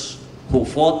troopers who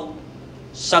fought,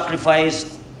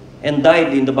 sacrificed, and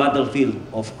died in the battlefield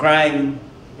of crime,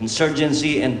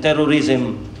 insurgency, and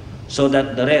terrorism so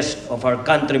that the rest of our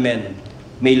countrymen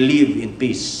may live in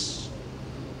peace.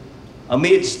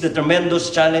 Amidst the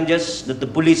tremendous challenges that the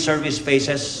police service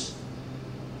faces,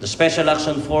 the Special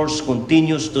Action Force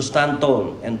continues to stand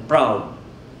tall and proud,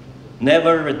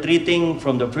 never retreating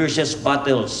from the fiercest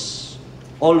battles,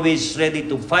 always ready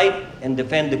to fight and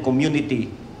defend the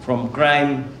community from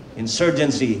crime,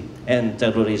 insurgency, and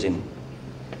terrorism.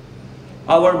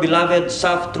 Our beloved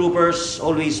SAF troopers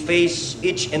always face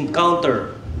each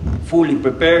encounter fully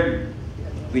prepared,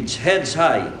 with heads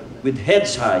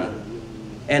high,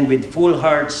 and with full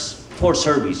hearts for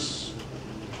service.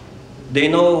 They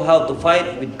know how to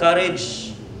fight with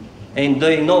courage, and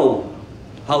they know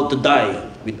how to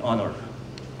die with honor.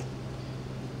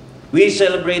 We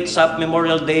celebrate SAP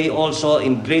Memorial Day also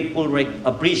in grateful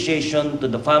appreciation to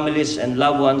the families and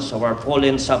loved ones of our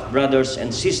fallen SAP brothers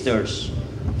and sisters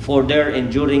for their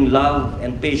enduring love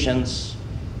and patience,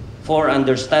 for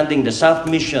understanding the SAP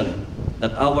mission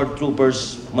that our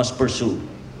troopers must pursue,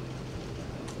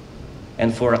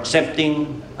 and for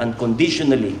accepting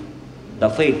unconditionally the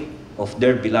fate of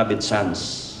their beloved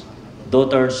sons,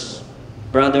 daughters,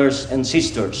 brothers, and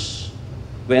sisters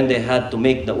when they had to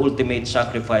make the ultimate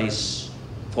sacrifice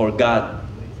for God,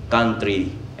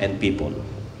 country, and people.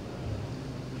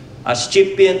 As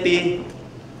Chief PNP,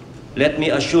 let me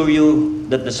assure you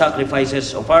that the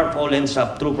sacrifices of our fallen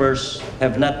SAP troopers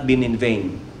have not been in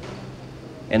vain.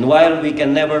 And while we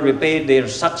can never repay their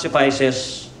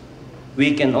sacrifices,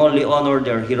 we can only honor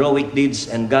their heroic deeds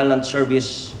and gallant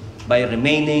service by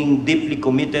remaining deeply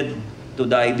committed to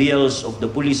the ideals of the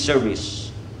police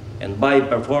service and by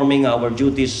performing our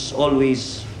duties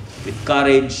always with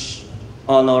courage,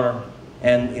 honor,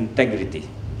 and integrity.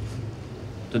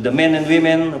 To the men and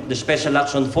women of the Special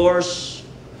Action Force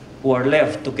who are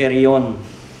left to carry on,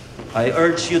 I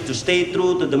urge you to stay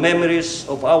true to the memories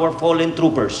of our fallen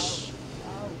troopers.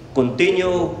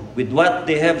 Continue with what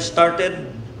they have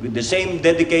started with the same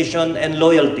dedication and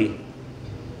loyalty.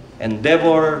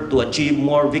 Endeavor to achieve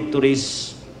more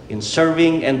victories in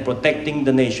serving and protecting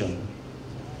the nation.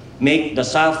 Make the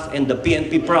SAF and the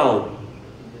PNP proud,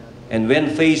 and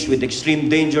when faced with extreme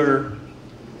danger,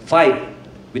 fight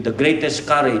with the greatest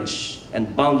courage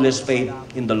and boundless faith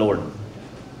in the Lord.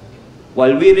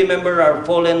 While we remember our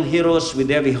fallen heroes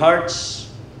with heavy hearts,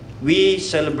 we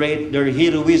celebrate their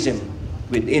heroism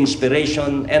with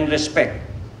inspiration and respect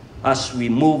as we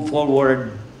move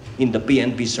forward in the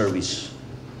PNP service.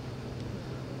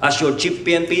 As your Chief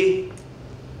PNP,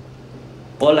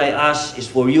 all I ask is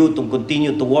for you to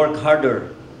continue to work harder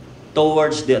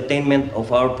towards the attainment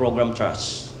of our program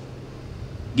trust.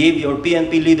 Give your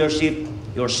PNP leadership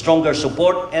your stronger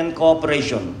support and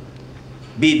cooperation.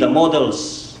 Be the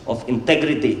models of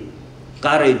integrity,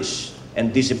 courage,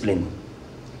 and discipline.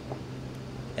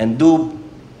 And do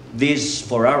this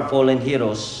for our fallen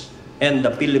heroes and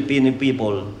the Filipino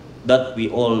people that we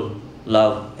all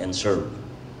love and serve.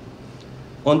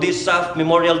 On this SAF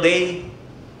Memorial Day,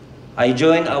 I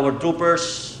join our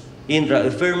troopers in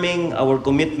reaffirming our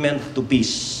commitment to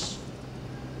peace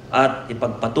at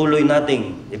ipagpatuloy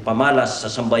nating ipamalas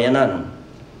sa sambayanan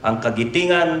ang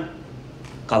kagitingan,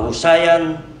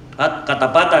 kahusayan at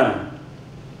katapatan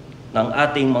ng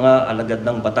ating mga alagad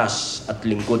ng batas at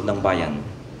lingkod ng bayan.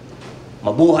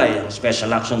 Mabuhay ang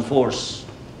Special Action Force,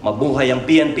 mabuhay ang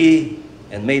PNP,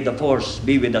 and may the Force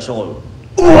be with us all.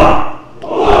 Uwa!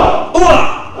 Uwa! Uwa!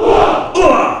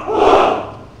 Uwa!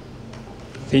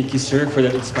 Thank you, sir, for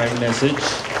that inspiring message.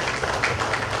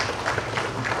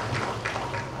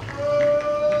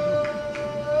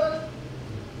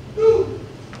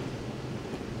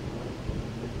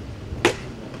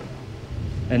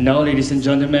 And now, ladies and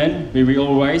gentlemen, may we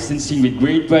all rise and sing with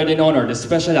great pride and honor the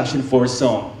Special Action Force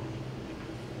song.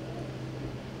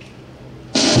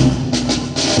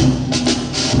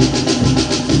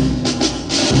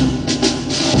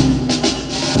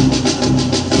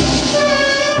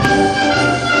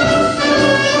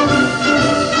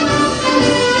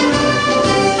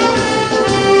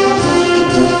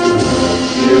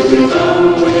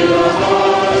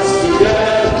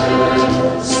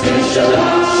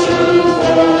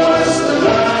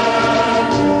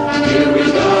 Here we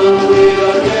come with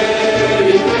a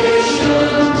dedication.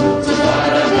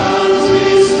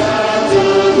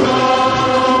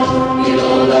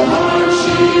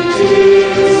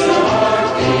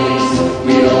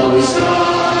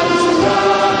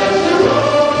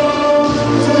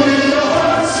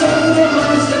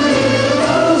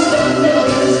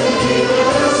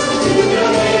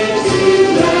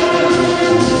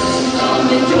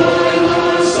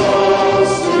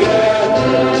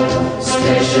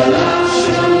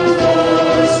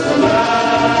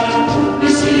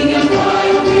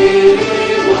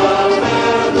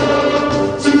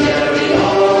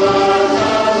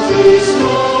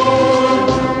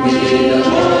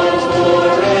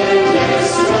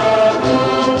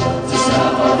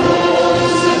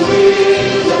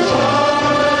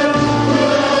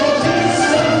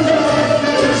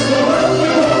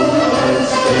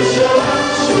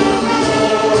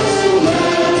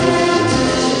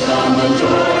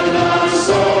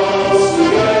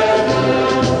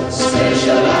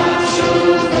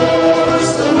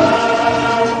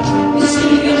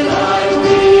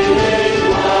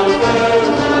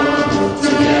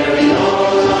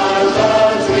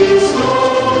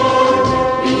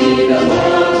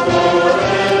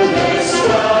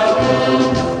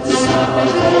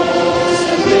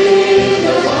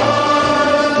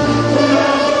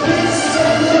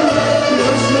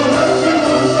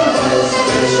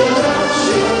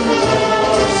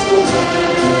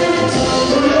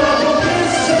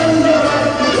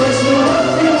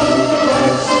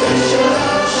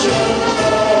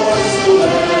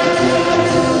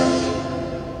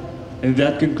 And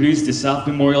that concludes the SAF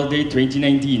Memorial Day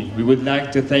 2019. We would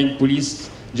like to thank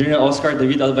Police General Oscar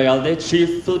David Albayalde,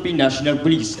 Chief Philippine National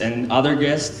Police, and other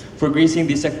guests for gracing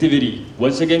this activity.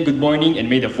 Once again, good morning and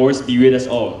may the force be with us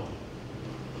all.